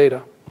underlined the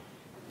data.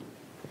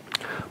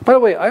 By the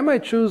way, I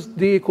might choose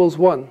D equals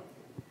 1.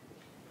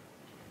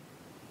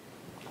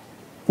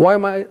 Why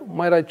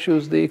might I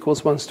choose D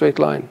equals 1 straight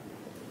line?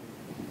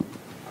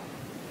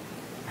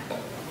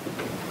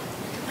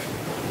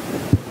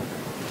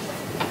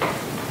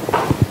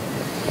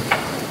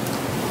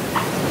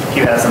 If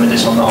you have some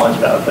additional knowledge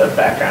about the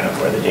background of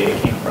where the data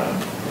came from,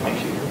 it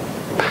makes you...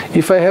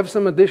 If I have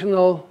some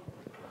additional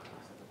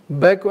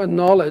background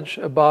knowledge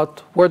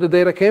about where the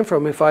data came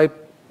from, if I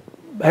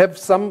have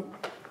some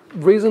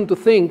reason to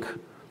think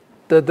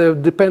that the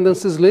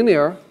dependence is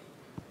linear,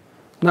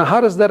 now how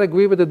does that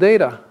agree with the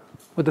data,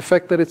 with the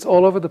fact that it's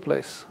all over the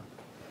place?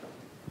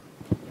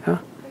 Yeah?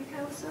 You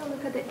can also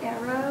look at the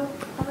error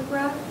of a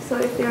graph. So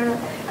if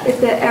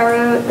the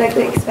error, like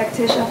the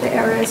expectation of the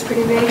error is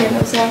pretty big, and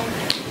also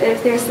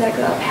if there's like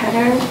a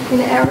pattern in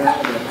the error,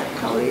 then like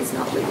probably it's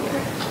not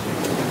linear.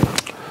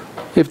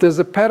 If there's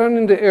a pattern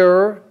in the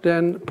error,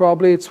 then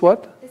probably it's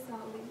what? It's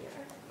not linear.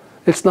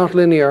 It's not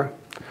linear.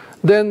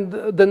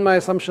 Then my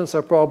assumptions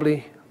are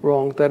probably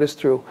wrong. That is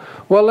true.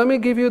 Well, let me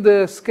give you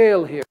the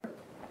scale here.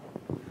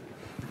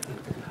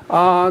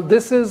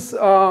 This is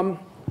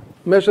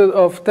measure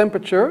of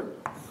temperature.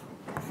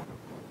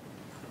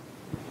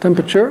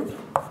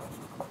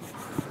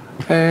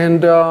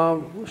 And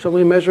shall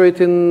we measure it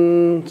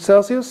in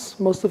Celsius?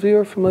 Most of you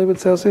are familiar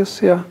with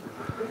Celsius? Yeah.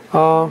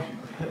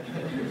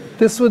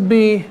 This would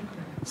be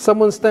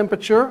someone's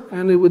temperature,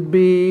 and it would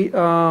be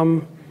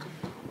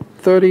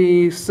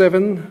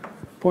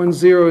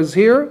 37.0 is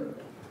here,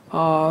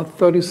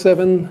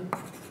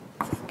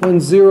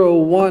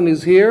 37.01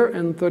 is here,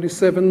 and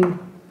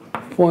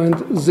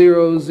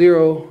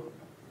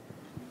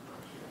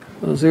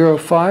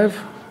 37.0005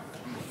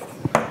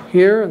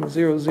 here, and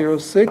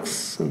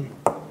 006.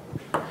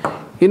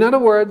 In other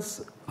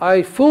words,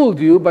 I fooled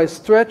you by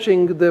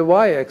stretching the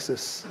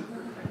y-axis.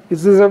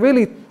 These are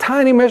really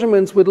tiny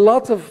measurements with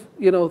lots of,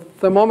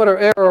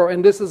 thermometer error,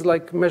 and this is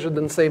like measured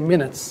in, say,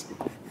 minutes.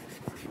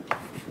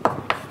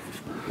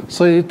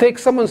 So you take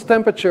someone's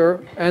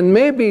temperature, and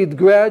maybe it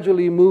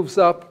gradually moves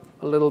up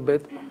a little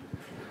bit.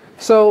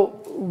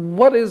 So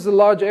what is the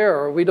large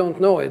error? We don't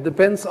know. It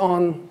depends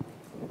on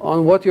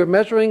what you're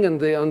measuring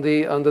and on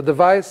the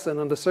device and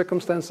on the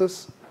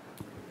circumstances.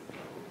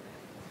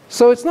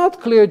 So it's not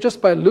clear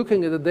just by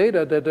looking at the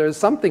data that there's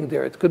something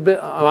there. It could be,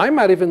 I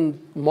might even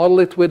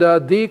model it with a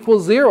d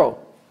equals 0.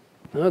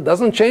 It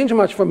doesn't change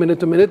much from minute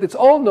to minute. It's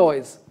all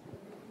noise.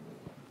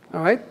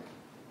 All right?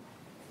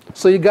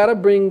 So you got to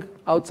bring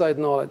outside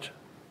knowledge.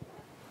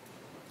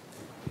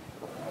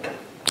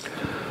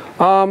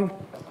 I'll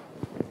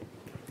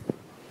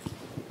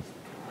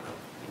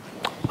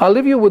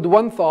leave you with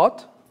one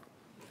thought.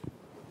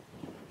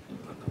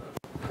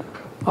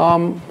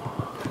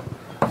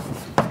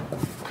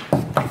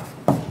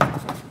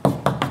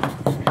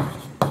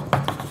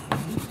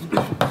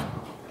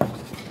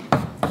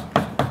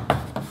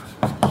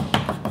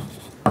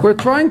 We're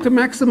trying to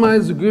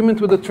maximize agreement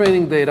with the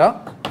training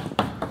data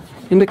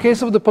in the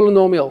case of the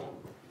polynomial.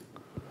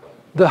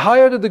 The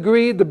higher the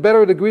degree, the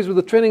better it agrees with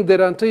the training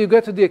data until you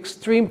get to the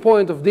extreme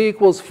point of d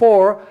equals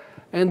 4,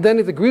 and then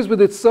it agrees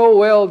with it so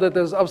well that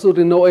there's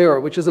absolutely no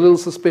error, which is a little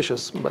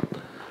suspicious.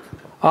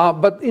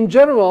 But in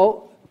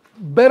general,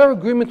 better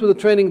agreement with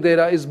the training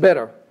data is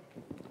better.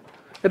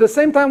 At the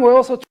same time, we're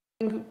also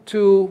trying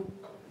to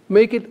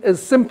make it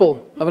as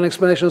simple of an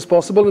explanation as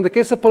possible. In the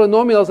case of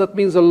polynomials, that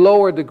means a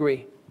lower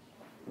degree.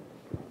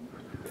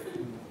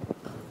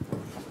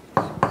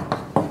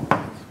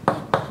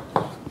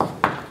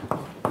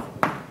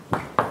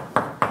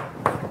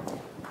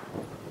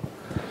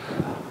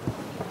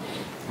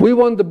 We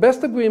want the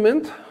best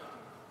agreement,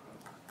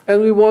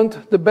 and we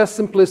want the best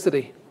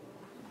simplicity.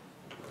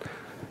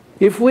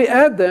 If we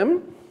add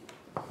them,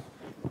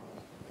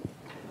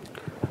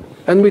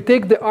 and we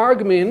take the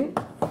argmin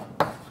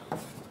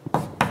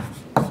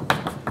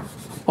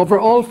over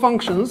all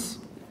functions,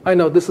 I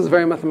know this is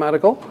very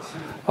mathematical.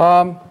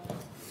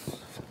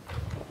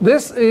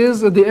 This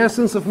is the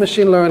essence of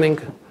machine learning.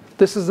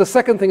 This is the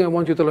second thing I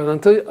want you to learn.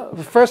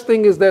 The first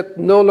thing is that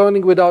no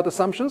learning without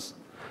assumptions.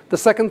 The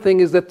second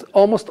thing is that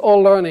almost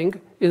all learning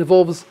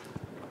involves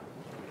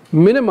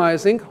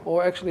minimizing,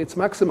 or actually it's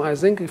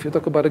maximizing, if you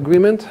talk about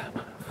agreement.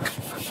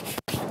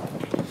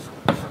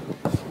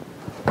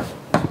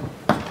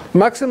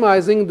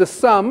 Maximizing the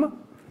sum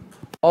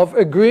of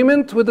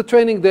agreement with the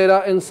training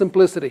data and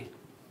simplicity.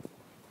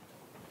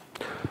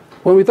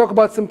 When we talk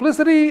about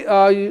simplicity,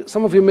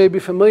 some of you may be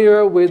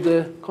familiar with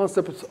the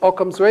concept of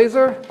Occam's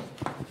razor.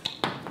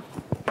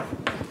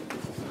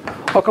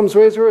 Occam's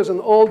razor is an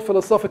old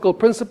philosophical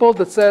principle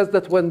that says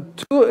that when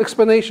two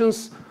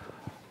explanations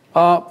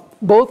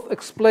both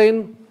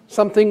explain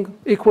something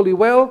equally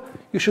well,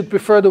 you should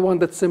prefer the one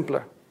that's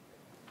simpler.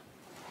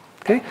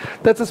 Okay?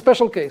 That's a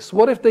special case.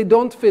 What if they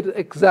don't fit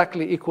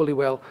exactly equally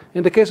well?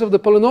 In the case of the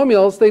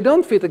polynomials, they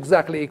don't fit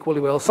exactly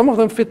equally well. Some of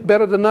them fit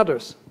better than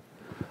others.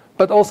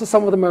 But also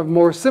some of them are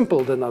more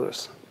simple than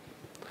others.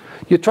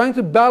 You're trying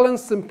to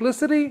balance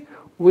simplicity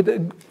with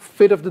the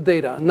fit of the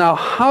data. Now,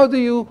 how do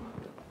you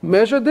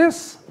measure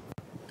this?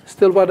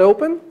 Still wide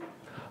open.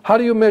 How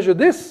do you measure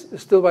this?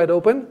 Still wide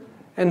open.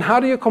 And how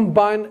do you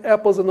combine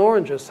apples and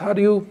oranges? How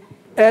do you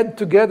add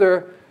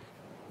together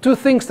two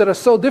things that are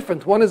so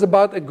different? One is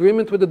about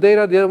agreement with the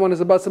data. The other one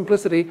is about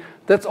simplicity.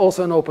 That's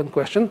also an open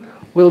question.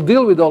 We'll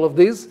deal with all of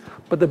these.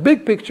 But the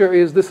big picture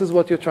is this is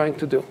what you're trying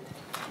to do.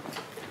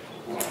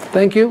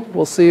 Thank you.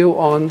 We'll see you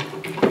on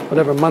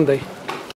whatever, Monday.